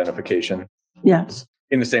come to an identification? Yes.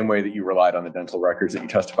 In the same way that you relied on the dental records that you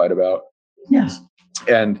testified about? Yes.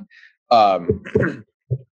 And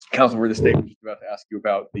Counsel for the state was just about to ask you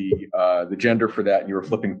about the gender for that, and you were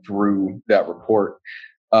flipping through that report.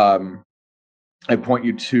 I point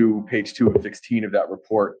you to page 2 of 16 of that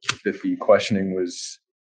report that the questioning was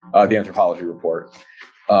the anthropology report.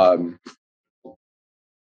 Do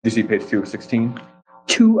you see page 2 of 16?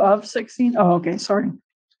 2 of 16? Oh, okay, sorry.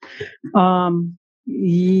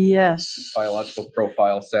 Yes. Biological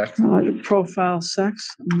profile sex. Profile sex.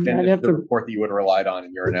 And I'd it's have the to, report that you would have relied on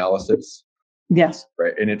in your analysis, yes,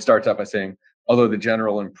 right? And it starts out by saying, although the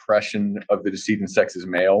general impression of the decedent's sex is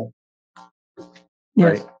male,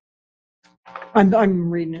 yes. right? I'm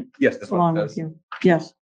reading it Yes, that's what along it with says. you.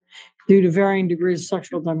 Yes. Due to varying degrees of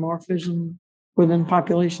sexual dimorphism within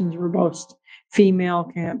populations, robust female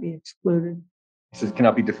can't be excluded. It says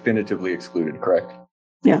cannot be definitively excluded, correct?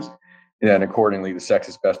 Yes, And then accordingly, the sex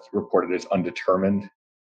is best reported as undetermined,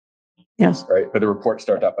 yes. right? But the report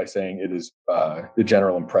starts out by saying it is the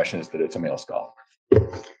general impression is that it's a male skull.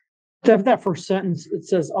 That first sentence, it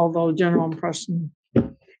says, although general impression.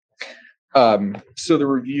 So the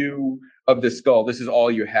review of this skull, this is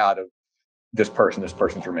all you had of this person's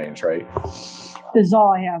remains, right? This is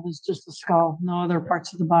all I have is just the skull, no other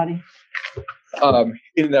parts of the body.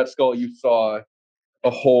 In that skull, you saw a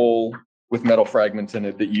hole with metal fragments in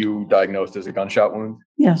it that you diagnosed as a gunshot wound.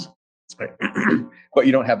 Yes. Right. But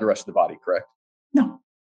you don't have the rest of the body, correct? No.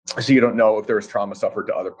 So you don't know if there was trauma suffered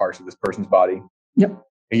to other parts of this person's body. Yep.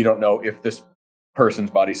 And you don't know if this person's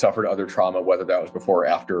body suffered other trauma, whether that was before or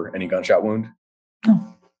after any gunshot wound.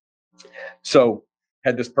 No. So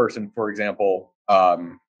had this person, for example,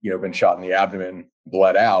 been shot in the abdomen,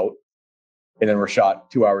 bled out, and then were shot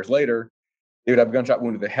 2 hours later, they would have a gunshot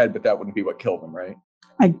wound to the head, but that wouldn't be what killed them, right?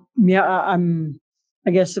 I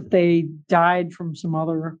guess if they died from some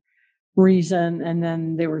other reason and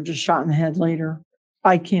then they were just shot in the head later,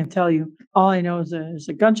 I can't tell you. All I know is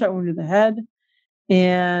a gunshot wound to the head,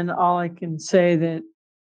 and all I can say that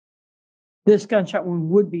this gunshot wound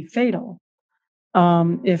would be fatal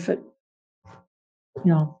if it,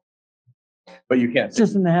 But you can't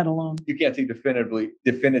just in the head alone. You can't say definitively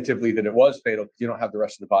that it was fatal because you don't have the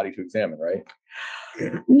rest of the body to examine, right?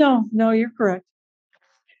 No, you're correct.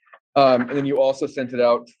 And then you also sent it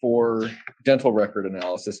out for dental record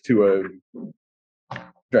analysis to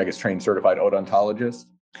I guess, trained certified odontologist.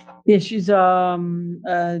 Yeah, she's a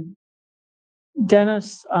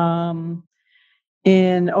dentist and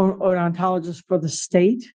odontologist for the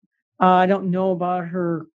state. I don't know about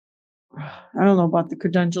her. I don't know about the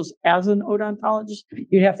credentials as an odontologist.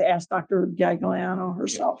 You'd have to ask Dr. Gagliano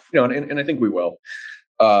herself. And I think we will.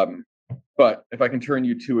 But if I can turn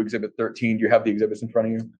you to Exhibit 13, do you have the exhibits in front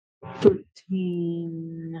of you?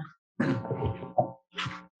 13.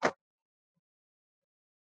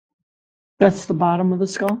 That's the bottom of the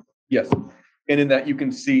skull? Yes. And in that you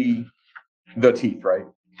can see the teeth, right?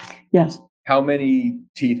 Yes. How many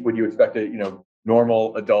teeth would you expect a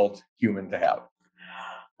normal adult human to have?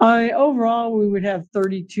 Overall, we would have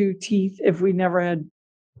 32 teeth if we never had,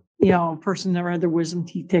 a person never had their wisdom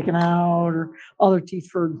teeth taken out or other teeth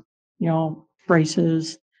for,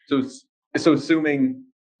 braces. So assuming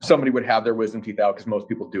somebody would have their wisdom teeth out, because most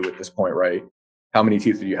people do at this point, right? How many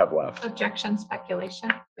teeth do you have left? Objection,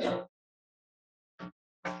 speculation.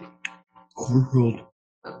 Overruled.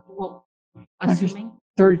 Well, assuming.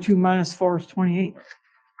 32 minus 4 is 28.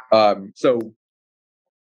 So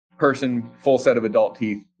person, full set of adult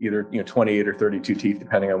teeth, either 28 or 32 teeth,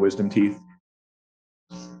 depending on wisdom teeth.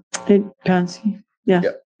 It depends. Yeah.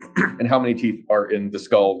 And how many teeth are in the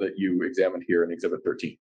skull that you examined here in Exhibit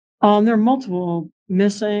 13? There are multiple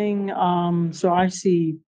missing. So I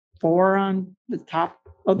see 4 on the top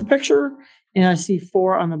of the picture, and I see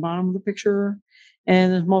 4 on the bottom of the picture.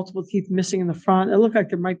 And there's multiple teeth missing in the front. It looked like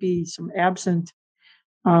there might be some absent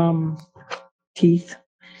teeth.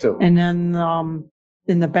 So, and then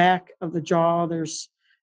in the back of the jaw, there's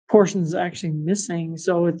portions actually missing.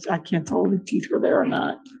 So I can't tell if the teeth were there or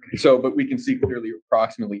not. So, but we can see clearly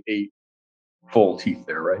approximately 8 full teeth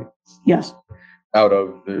there, right? Yes. Out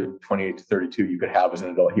of the 28 to 32 you could have as an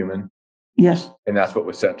adult human. Yes. And that's what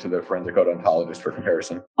was sent to the forensic odontologist for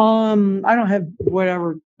comparison. I don't have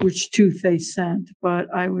which tooth they sent, but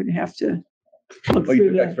I would have to look Well, you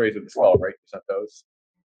through took that. X-rays of the skull, right? You sent those.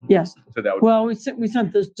 Yes. So that would. Well, we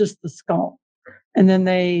sent this just the skull, and then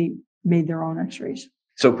they made their own X-rays.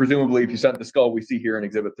 So presumably, if you sent the skull we see here in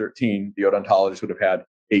Exhibit 13, the odontologist would have had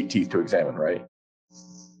 8 teeth to examine, right?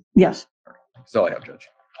 Yes. That's all I have, Judge.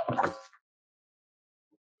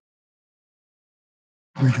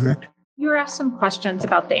 Redirect. You were asked some questions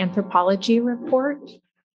about the anthropology report.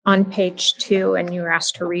 on page 2, and you were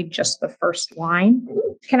asked to read just the first line.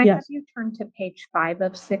 Can I have Yes. you turn to page 5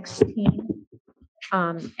 of 16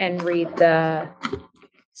 and read the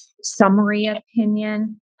summary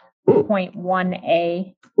opinion, point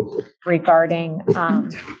 1A, regarding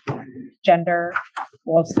gender,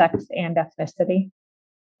 well, sex and ethnicity?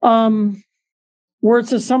 Where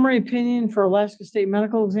it's a summary opinion for Alaska State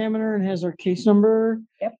Medical Examiner and has our case number.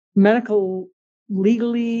 Yep. Medical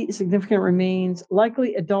legally significant remains,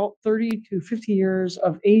 likely adult 30 to 50 years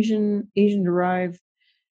of Asian derived,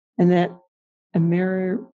 and that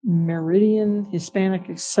Meridian,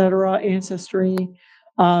 Hispanic, etc. ancestry,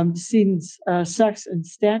 decedent's sex and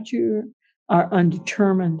stature are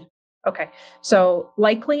undetermined. Okay, so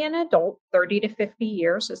likely an adult, 30 to 50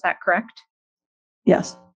 years, is that correct?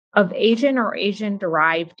 Yes. Of Asian or Asian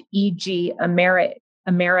derived, e.g.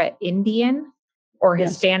 Amerindian or Yes.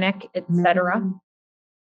 Hispanic, etc.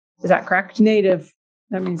 Is that correct? Native.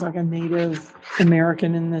 That means like a Native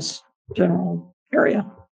American in this general area.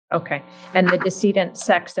 Okay, and the decedent's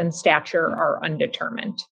sex and stature are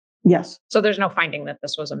undetermined. Yes. So there's no finding that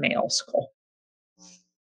this was a male skull.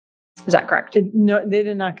 Is that correct? No, they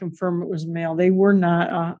did not confirm it was male. They were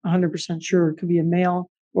not 100% sure it could be a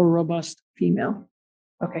male or robust female.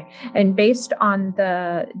 Okay, and based on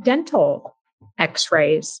the dental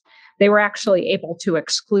x-rays, they were actually able to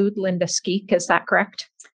exclude Linda Skeek. Is that correct?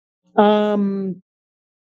 I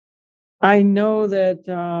know that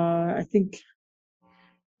I think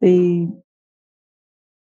they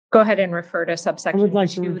go ahead and refer to subsection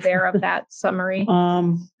like 2 there of that summary.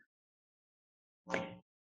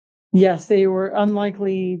 Yes, they were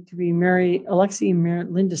unlikely to be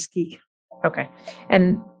Linda Skeek. Okay,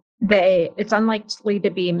 and it's unlikely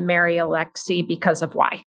to be Mary Alexi because of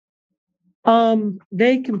why?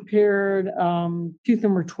 They compared tooth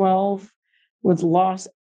number 12 with loss,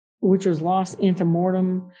 which was lost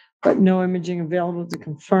antemortem, but no imaging available to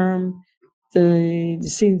confirm the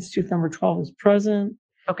decedent's tooth number 12 is present.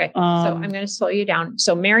 Okay, so I'm going to slow you down.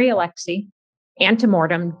 So Mary Alexi,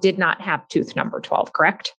 antemortem, did not have tooth number 12,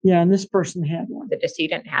 correct? Yeah, and this person had one. The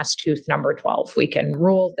decedent has tooth number 12. We can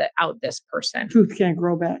rule out this person. Tooth can't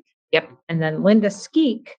grow back. Yep. And then Linda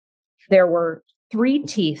Skeek, there were 3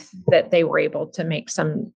 teeth that they were able to make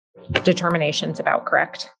some determinations about,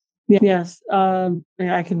 correct? Yes.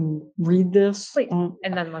 I can read this. Please.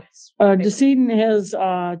 And then let's. Decedent has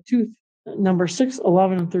tooth number 6,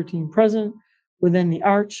 11, and 13 present within the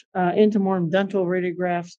arch. Antemortem dental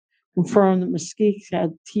radiographs confirmed that Ms. Skeek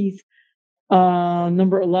had teeth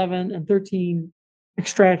number 11 and 13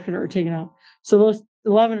 extracted or taken out. So those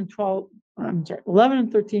 11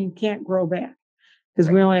 and 13 can't grow back because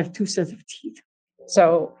we only have 2 sets of teeth.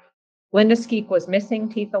 So Linda Skeek was missing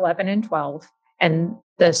teeth 11 and 12, and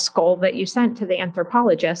the skull that you sent to the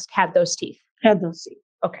anthropologist had those teeth.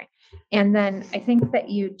 Okay. And then I think that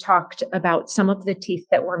you talked about some of the teeth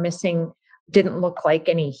that were missing didn't look like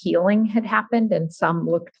any healing had happened, and some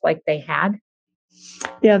looked like they had.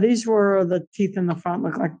 Yeah, these were the teeth in the front,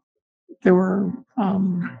 looked like they were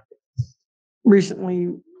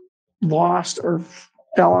recently lost or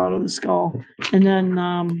fell out of the skull. And then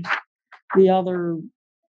the other,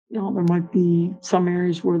 there might be some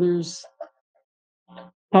areas where there's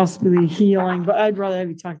possibly healing, but I'd rather have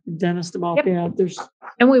you talk to the dentist about that.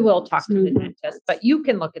 And we will talk to the dentist, but you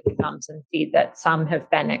can look at the gums and see that some have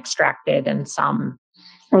been extracted and some.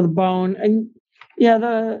 Or the bone. And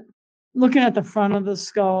looking at the front of the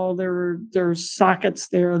skull, there's sockets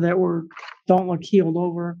there that don't look healed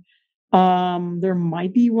over. There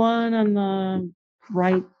might be one on the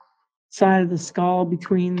right side of the skull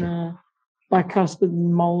between the bicuspid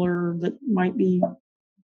and molar that might be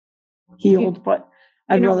healed, but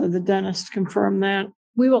I'd rather the dentist confirm that.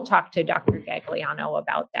 We will talk to Dr. Gagliano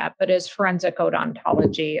about that, but as forensic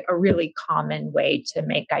odontology, a really common way to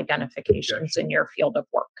make identifications in your field of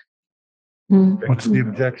work. What's the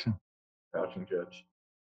objection? Vouching judge.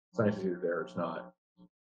 It's nice to see there. It's not.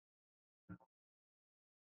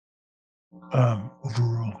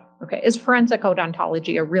 Overruled. Okay. Is forensic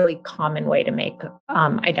odontology a really common way to make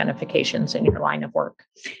identifications in your line of work?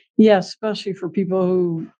 Yes, especially for people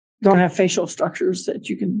who don't have facial structures that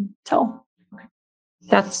you can tell. Okay.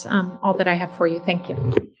 That's all that I have for you. Thank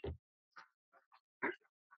you.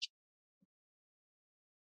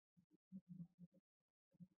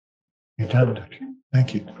 You're done, Doctor.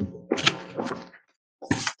 Thank you.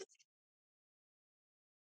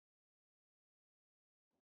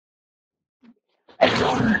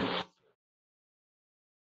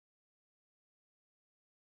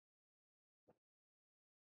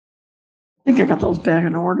 I think I got those back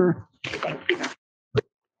in order.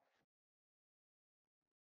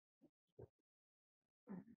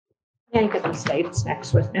 Yeah, you get the state's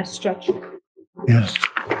next witness, Judge. Yes.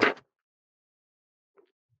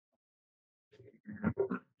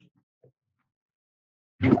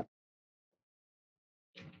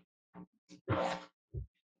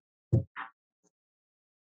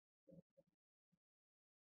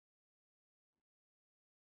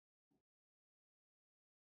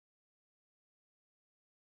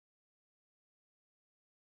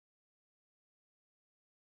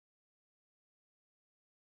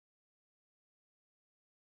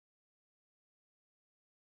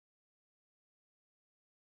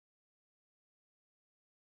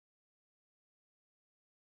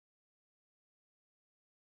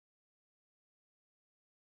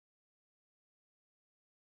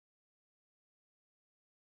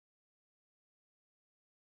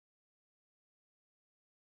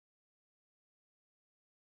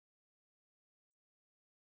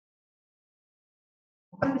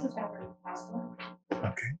 Okay.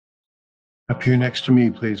 Up here next to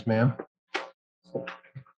me, please, ma'am.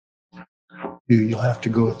 You'll have to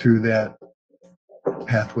go through that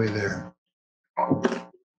pathway there.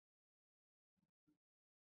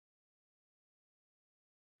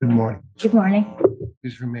 Good morning. Good morning.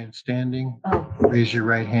 Please remain standing. Oh, Raise your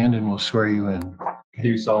right hand and we'll swear you in. Do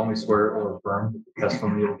you solemnly swear or affirm that the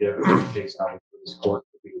testimony you'll give in the case now before this court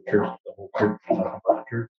will be the truth, the whole truth, and nothing but the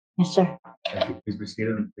truth? yes, sir. Thank you. Please be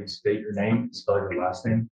seated and please state your name, spell your last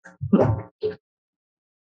name.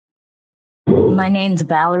 My name's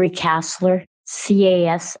Valerie Kassler,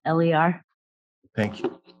 Casler. Thank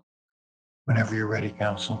you. Whenever you're ready,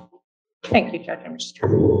 counsel. Thank you, Judge. I'm just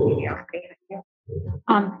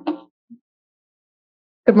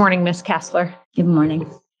Good morning, Ms. Kassler. Good morning.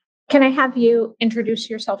 Can I have you introduce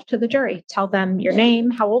yourself to the jury? Tell them your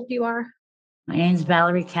name, how old you are. My name's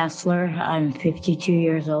Valerie Kassler. I'm 52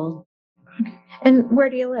 years old. And where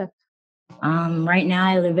do you live? Right now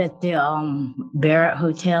I live at the Barrett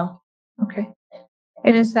Hotel. Okay.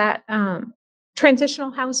 And is that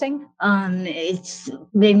transitional housing?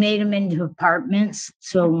 They made them into apartments.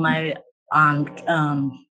 So my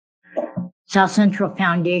South Central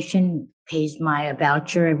Foundation pays my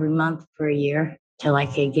voucher every month for a year till I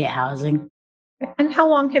could get housing. And how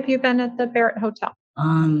long have you been at the Barrett Hotel?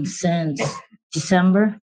 Since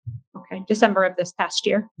December. Okay, December of this past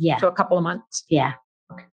year? Yeah. So a couple of months? Yeah.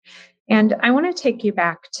 Okay. And I want to take you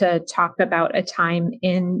back to talk about a time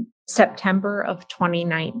in September of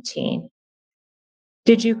 2019.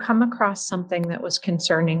 Did you come across something that was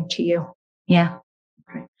concerning to you? Yeah.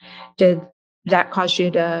 Okay. Did that cause you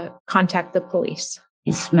to contact the police?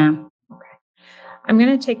 Yes, ma'am. Okay. I'm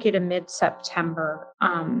going to take you to mid-September.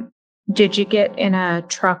 Did you get in a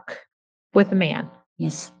truck with a man?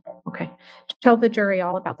 Yes. Okay. Tell the jury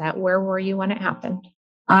all about that. Where were you when it happened?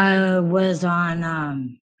 I was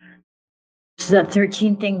on the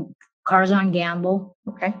 13th thing, Cars on Gamble.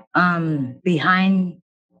 Okay. Behind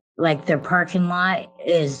like their parking lot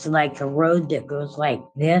is like a road that goes like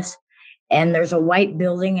this. And there's a white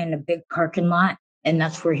building and a big parking lot. And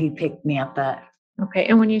that's where he picked me up at. Okay.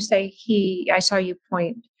 And when you say he, I saw you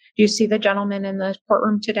point. Do you see the gentleman in the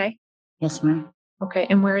courtroom today? Yes, ma'am. Okay.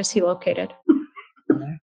 And where is he located?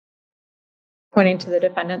 There. Pointing to the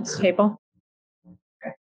defendant's table?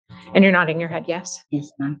 Okay. And you're nodding your head, yes? Yes,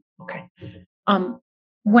 ma'am. Okay.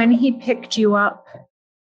 When he picked you up,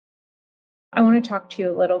 I want to talk to you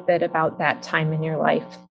a little bit about that time in your life.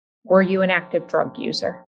 Were you an active drug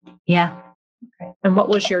user? Yeah. Okay. And what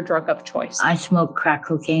was your drug of choice? I smoked crack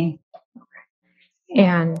cocaine. Okay.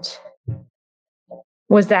 And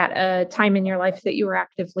was that a time in your life that you were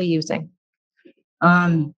actively using?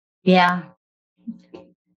 Yeah.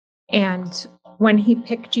 And when he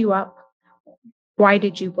picked you up, why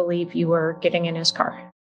did you believe you were getting in his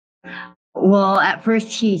car? Well, at first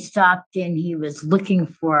he stopped and he was looking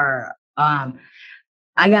for, I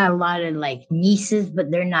got a lot of like nieces,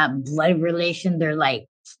 but they're not blood relation. They're like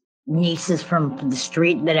nieces from the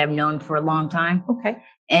street that I've known for a long time. Okay.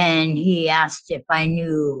 And he asked if I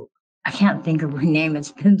knew, I can't think of her name.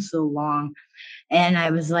 It's been so long. And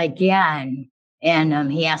I was like, yeah.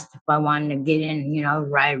 And he asked if I wanted to get in,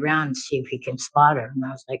 ride around and see if he can spot her. And I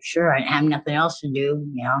was like, sure, I have nothing else to do,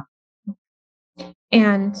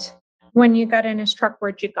 And when you got in his truck,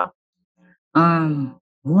 where'd you go?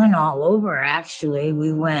 We went all over, actually.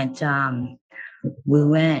 We went and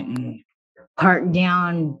parked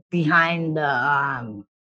down behind the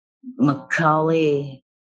Macaulay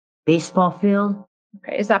baseball field.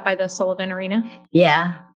 Okay. Is that by the Sullivan Arena?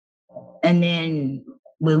 Yeah. And then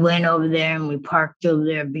we went over there and we parked over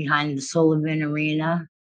there behind the Sullivan Arena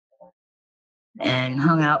and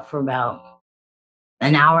hung out for about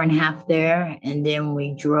an hour and a half there. And then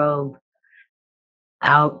we drove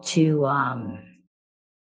out to, I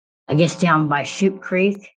guess down by Ship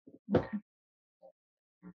Creek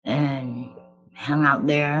and hung out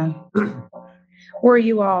there. Were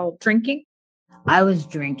you all drinking? I was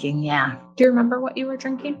drinking, yeah. Do you remember what you were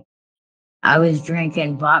drinking? I was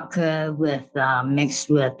drinking vodka with mixed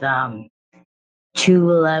with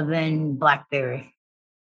 211 blackberry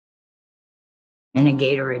in a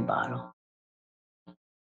Gatorade bottle.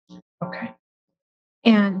 Okay.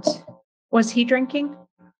 And was he drinking?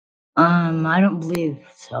 I don't believe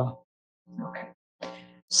so. Okay.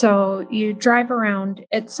 So you drive around.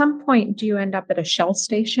 At some point, do you end up at a Shell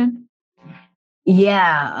station?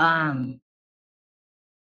 Yeah.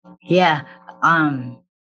 Yeah.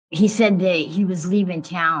 He said that he was leaving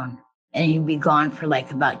town and he'd be gone for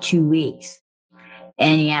like about 2 weeks.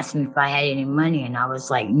 And he asked me if I had any money, and I was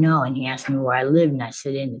like, no. And he asked me where I lived, and I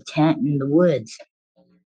said in the tent in the woods.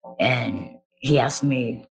 And he asked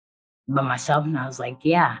me by myself, and I was like,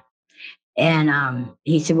 yeah. And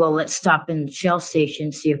he said, well, let's stop in the Shell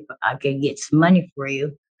station, see if I could get some money for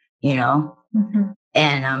you, you know. Mm-hmm.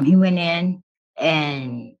 And he went in,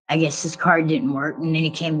 and I guess his card didn't work. And then he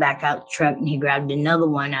came back out the truck, and he grabbed another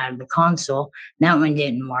one out of the console. That one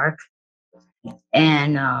didn't work.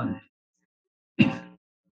 And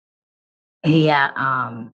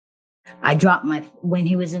I dropped when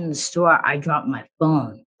he was in the store, I dropped my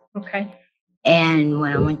phone. Okay. And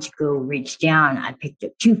when I went to go reach down, I picked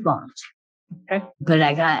up 2 phones. Okay. But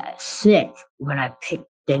I got sick when I picked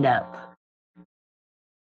it up.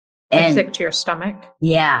 And sick to your stomach?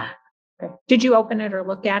 Yeah. Okay. Did you open it or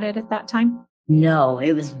look at it at that time? No,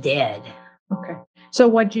 it was dead. Okay. So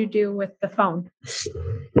what'd you do with the phone?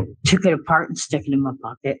 Took it apart and stuck it in my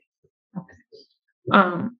pocket. Okay.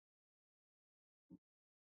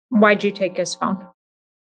 Why'd you take his phone?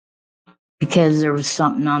 Because there was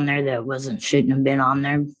something on there that shouldn't have been on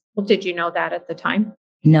there. Well, did you know that at the time?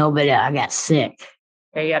 No, but I got sick.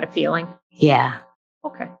 Okay, you had a feeling? Yeah.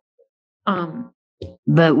 Okay.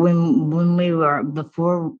 But when we were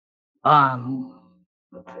before, right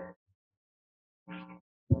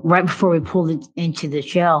before we pulled it into the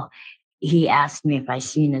Shell, he asked me if I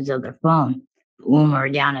seen his other phone. When we were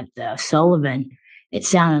down at the Sullivan, it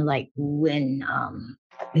sounded like when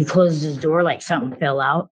he closed his door, like something fell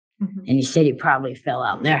out. Mm-hmm. And he said he probably fell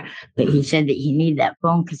out there. But he said that he needed that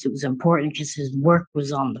phone because it was important because his work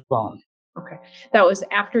was on the phone. Okay. That was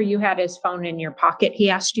after you had his phone in your pocket.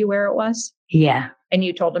 He asked you where it was? Yeah. And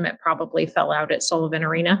you told him it probably fell out at Sullivan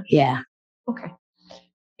Arena? Yeah. Okay.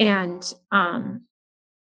 And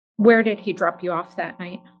where did he drop you off that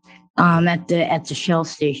night? At the Shell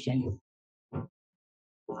station.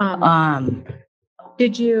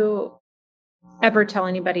 Did you ever tell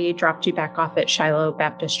anybody he dropped you back off at Shiloh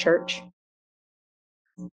Baptist Church?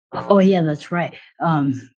 Oh yeah, that's right.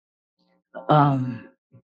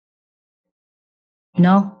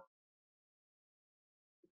 No.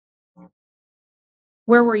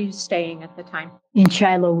 Where were you staying at the time? In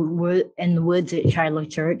Shiloh, in the woods at Shiloh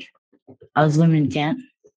Church. I was living in a tent.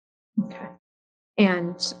 Okay.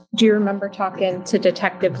 And do you remember talking to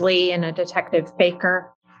Detective Lee and a Detective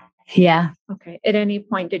Baker? Yeah. Okay. At any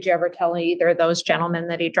point, did you ever tell either of those gentlemen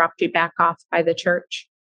that he dropped you back off by the church?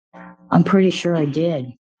 I'm pretty sure I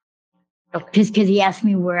did. Okay. Because he asked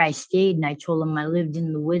me where I stayed, and I told him I lived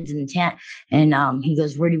in the woods in the tent. And he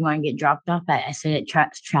goes, "Where do you want to get dropped off at?" I said,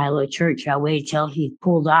 "At Shiloh Church." I waited till he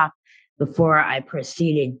pulled off before I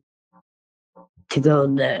proceeded to go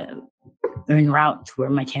en route to where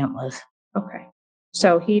my tent was. Okay.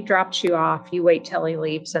 So he drops you off, you wait till he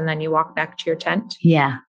leaves, and then you walk back to your tent?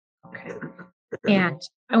 Yeah. Okay. And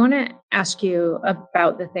I want to ask you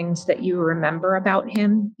about the things that you remember about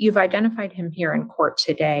him. You've identified him here in court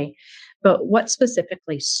today, but what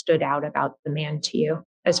specifically stood out about the man to you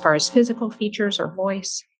as far as physical features or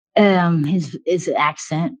voice? His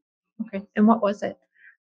accent. Okay. And what was it?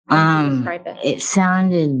 How would you describe it? It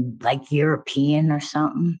sounded like European or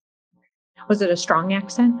something. Was it a strong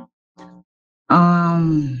accent?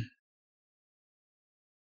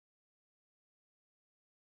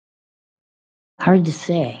 Hard to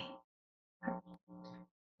say.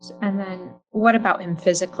 And then what about him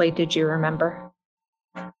physically did you remember?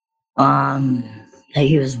 That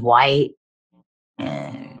he was white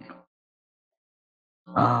and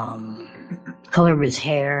color of his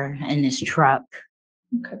hair and his truck.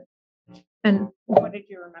 Okay. And what did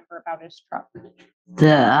you remember about his truck?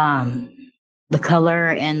 The color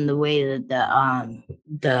and the way that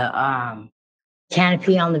the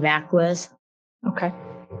canopy on the back was. Okay.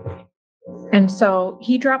 And so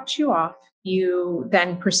he drops you off. You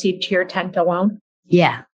then proceed to your tent alone?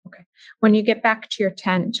 Yeah. Okay. When you get back to your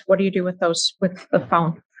tent, what do you do with the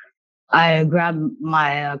phone? I grabbed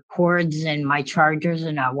my cords and my chargers,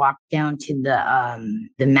 and I walked down to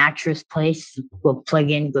the mattress place. Go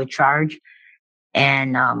plug in, go charge.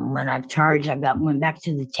 And when I charged, went back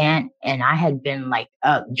to the tent, and I had been like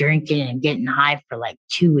up drinking and getting high for like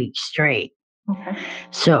 2 weeks straight. Okay.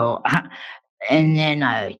 So, and then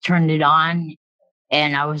I turned it on,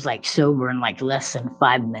 and I was like sober in like less than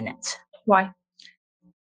 5 minutes. Why?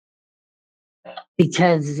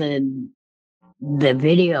 Because the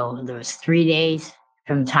video, there was 3 days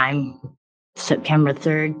from time September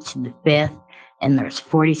 3rd to the 5th, and there's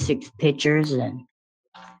 46 pictures. And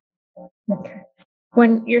okay.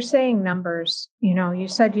 When you're saying numbers, you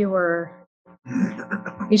said you were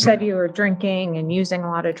drinking and using a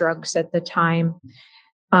lot of drugs at the time.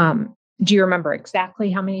 Do you remember exactly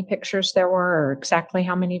how many pictures there were, or exactly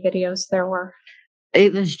how many videos there were?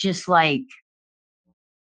 It was just like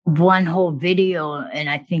one whole video, and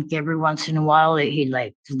I think every once in a while he'd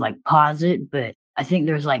like pause it, but I think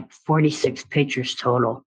there's like 46 pictures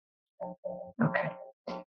total. Okay.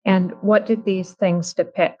 And what did these things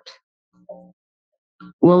depict?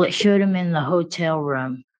 Well, it showed him in the hotel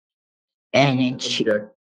room, and Judge,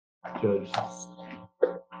 we're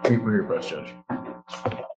your press, Judge.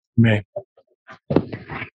 May.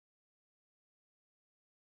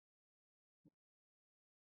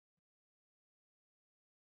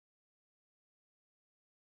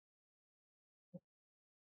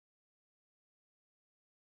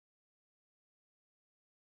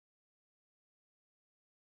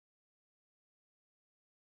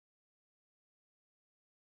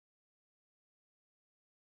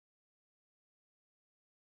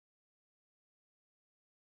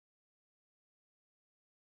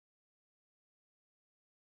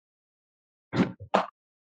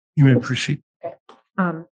 You may proceed.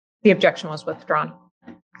 Okay. The objection was withdrawn.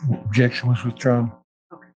 Objection was withdrawn.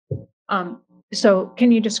 Okay. So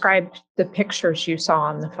can you describe the pictures you saw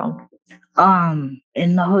on the phone?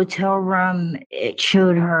 In the hotel room, it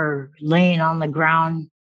showed her laying on the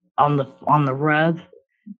ground on the rug,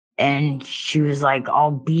 and she was like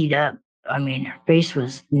all beat up. I mean, her face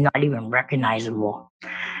was not even recognizable.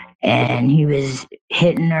 And he was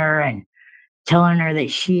hitting her and telling her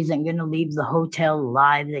that she isn't going to leave the hotel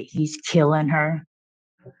alive, that he's killing her.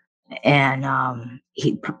 And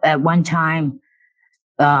he, at one time,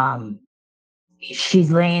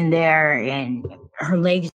 she's laying there and her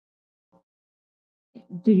legs.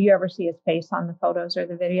 Did you ever see his face on the photos or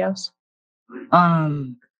the videos?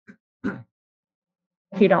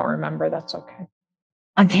 If you don't remember, that's okay.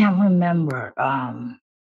 I can't remember.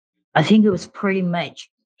 I think it was pretty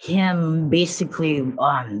much him basically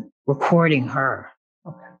recording her.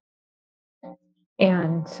 Okay.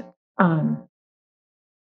 And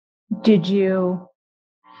did you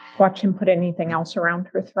watch him put anything else around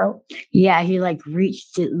her throat? Yeah, he like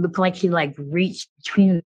reached, it looked like he like reached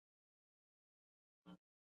between.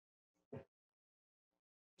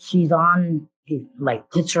 She's on, he like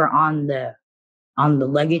puts her on the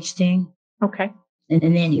luggage thing. Okay. And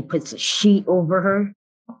then he puts a sheet over her.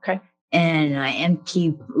 Okay. And an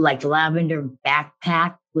empty like lavender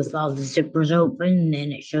backpack with all the zippers open. And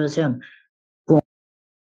then it shows him going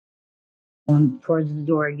towards the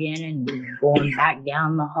door again and going back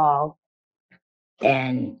down the hall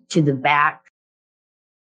and to the back.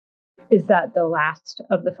 Is that the last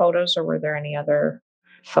of the photos, or were there any other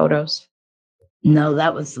photos? No,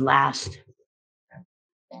 that was the last.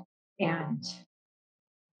 And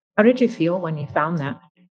how did you feel when you found that?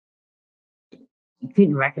 You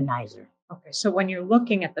couldn't recognize her. Okay, so when you're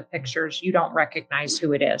looking at the pictures, you don't recognize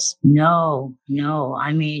who it is? No.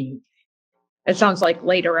 I mean, it sounds like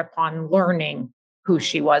later upon learning who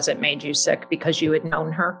she was, it made you sick because you had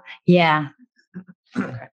known her. Yeah.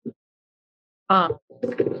 Okay.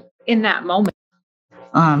 In that moment,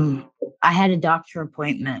 I had a doctor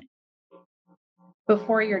appointment.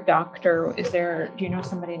 Before your doctor, do you know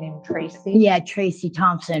somebody named Tracy? Yeah, Tracy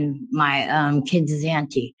Thompson, my kids'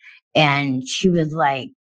 auntie. And she was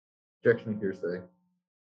like, objection hearsay.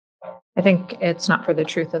 I think it's not for the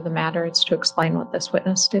truth of the matter. It's to explain what this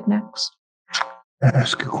witness did next.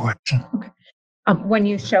 Ask a question. Okay. When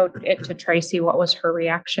you showed it to Tracy, what was her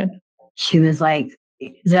reaction? She was like,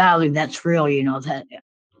 that's real, that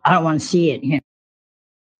I don't want to see it.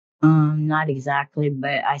 Not exactly,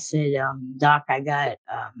 but I said, Doc, I got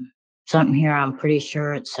something here. I'm pretty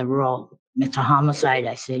sure it's a homicide.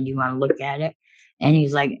 I said, you want to look at it? And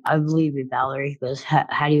he's like, I believe you, Valerie. He goes,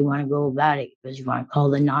 how do you want to go about it? He goes, you want to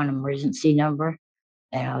call the non-emergency number?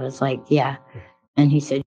 And I was like, yeah. And he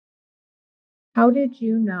said, how did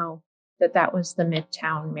you know that was the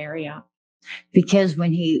Midtown Marriott? Because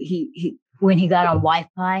when he got on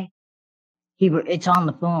Wi-Fi, it's on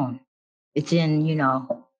the phone. it's in, you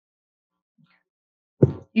know.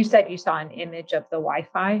 You said you saw an image of the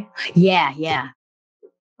Wi-Fi? Yeah.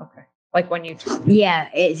 Okay. Like when you Yeah,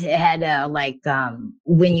 it had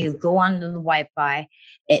when you go onto the Wi-Fi,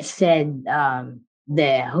 it said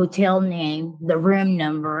the hotel name, the room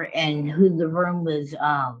number, and who the room was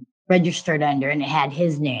registered under, and it had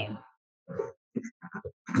his name.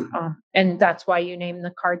 And that's why you named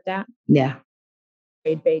the card that? Yeah.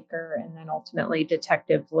 Wade Baker, and then ultimately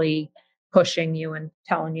Detective Lee pushing you and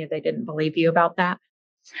telling you they didn't believe you about that?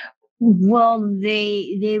 Well,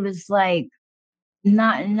 they was like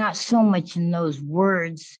not so much in those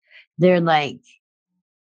words. They're like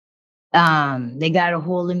they got a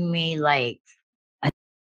hold of me like a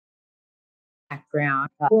background.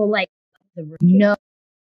 Well, like no.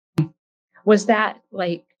 Was that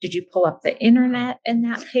like, did you pull up the internet in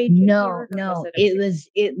that page? No. It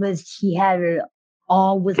was he had it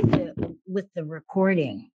all with the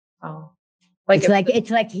recording. Oh, It's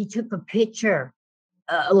like he took a picture,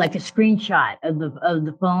 like a screenshot of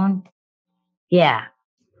the phone. Yeah.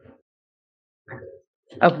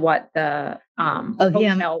 Of what the of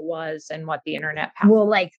him hotel was and what the internet. Well,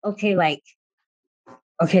 like you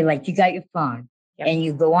got your phone and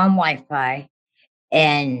you go on Wi-Fi,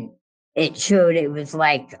 and it showed it was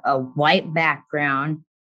like a white background,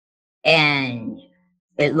 and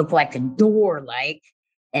it looked like a door,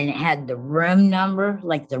 and it had the room number,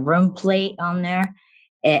 like the room plate on there.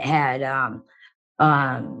 It had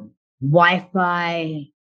Wi-Fi,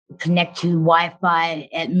 connect to Wi-Fi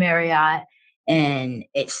at Marriott, and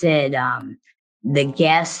it said the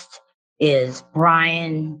guest is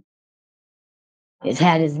Brian. It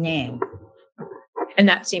had his name. And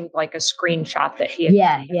that seemed like a screenshot that he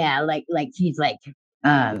had. Yeah, like he's like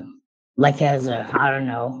as a, I don't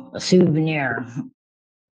know, a souvenir.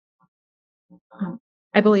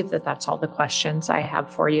 I believe that that's all the questions I have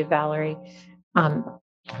for you, Valerie.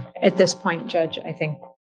 At this point, Judge, I think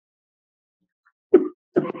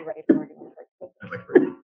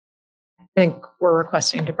we're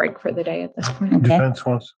requesting to break for the day at this point. Okay. Defense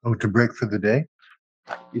wants to break for the day.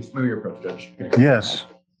 Yes, move your approach, Judge. Yes.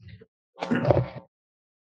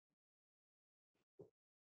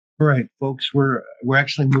 All right, folks, we're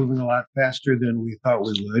actually moving a lot faster than we thought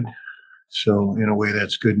we would. So in a way,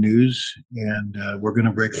 that's good news. And we're going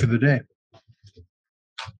to break for the day.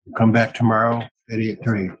 Come back tomorrow at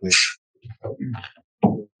 8:30, please.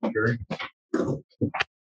 Sure.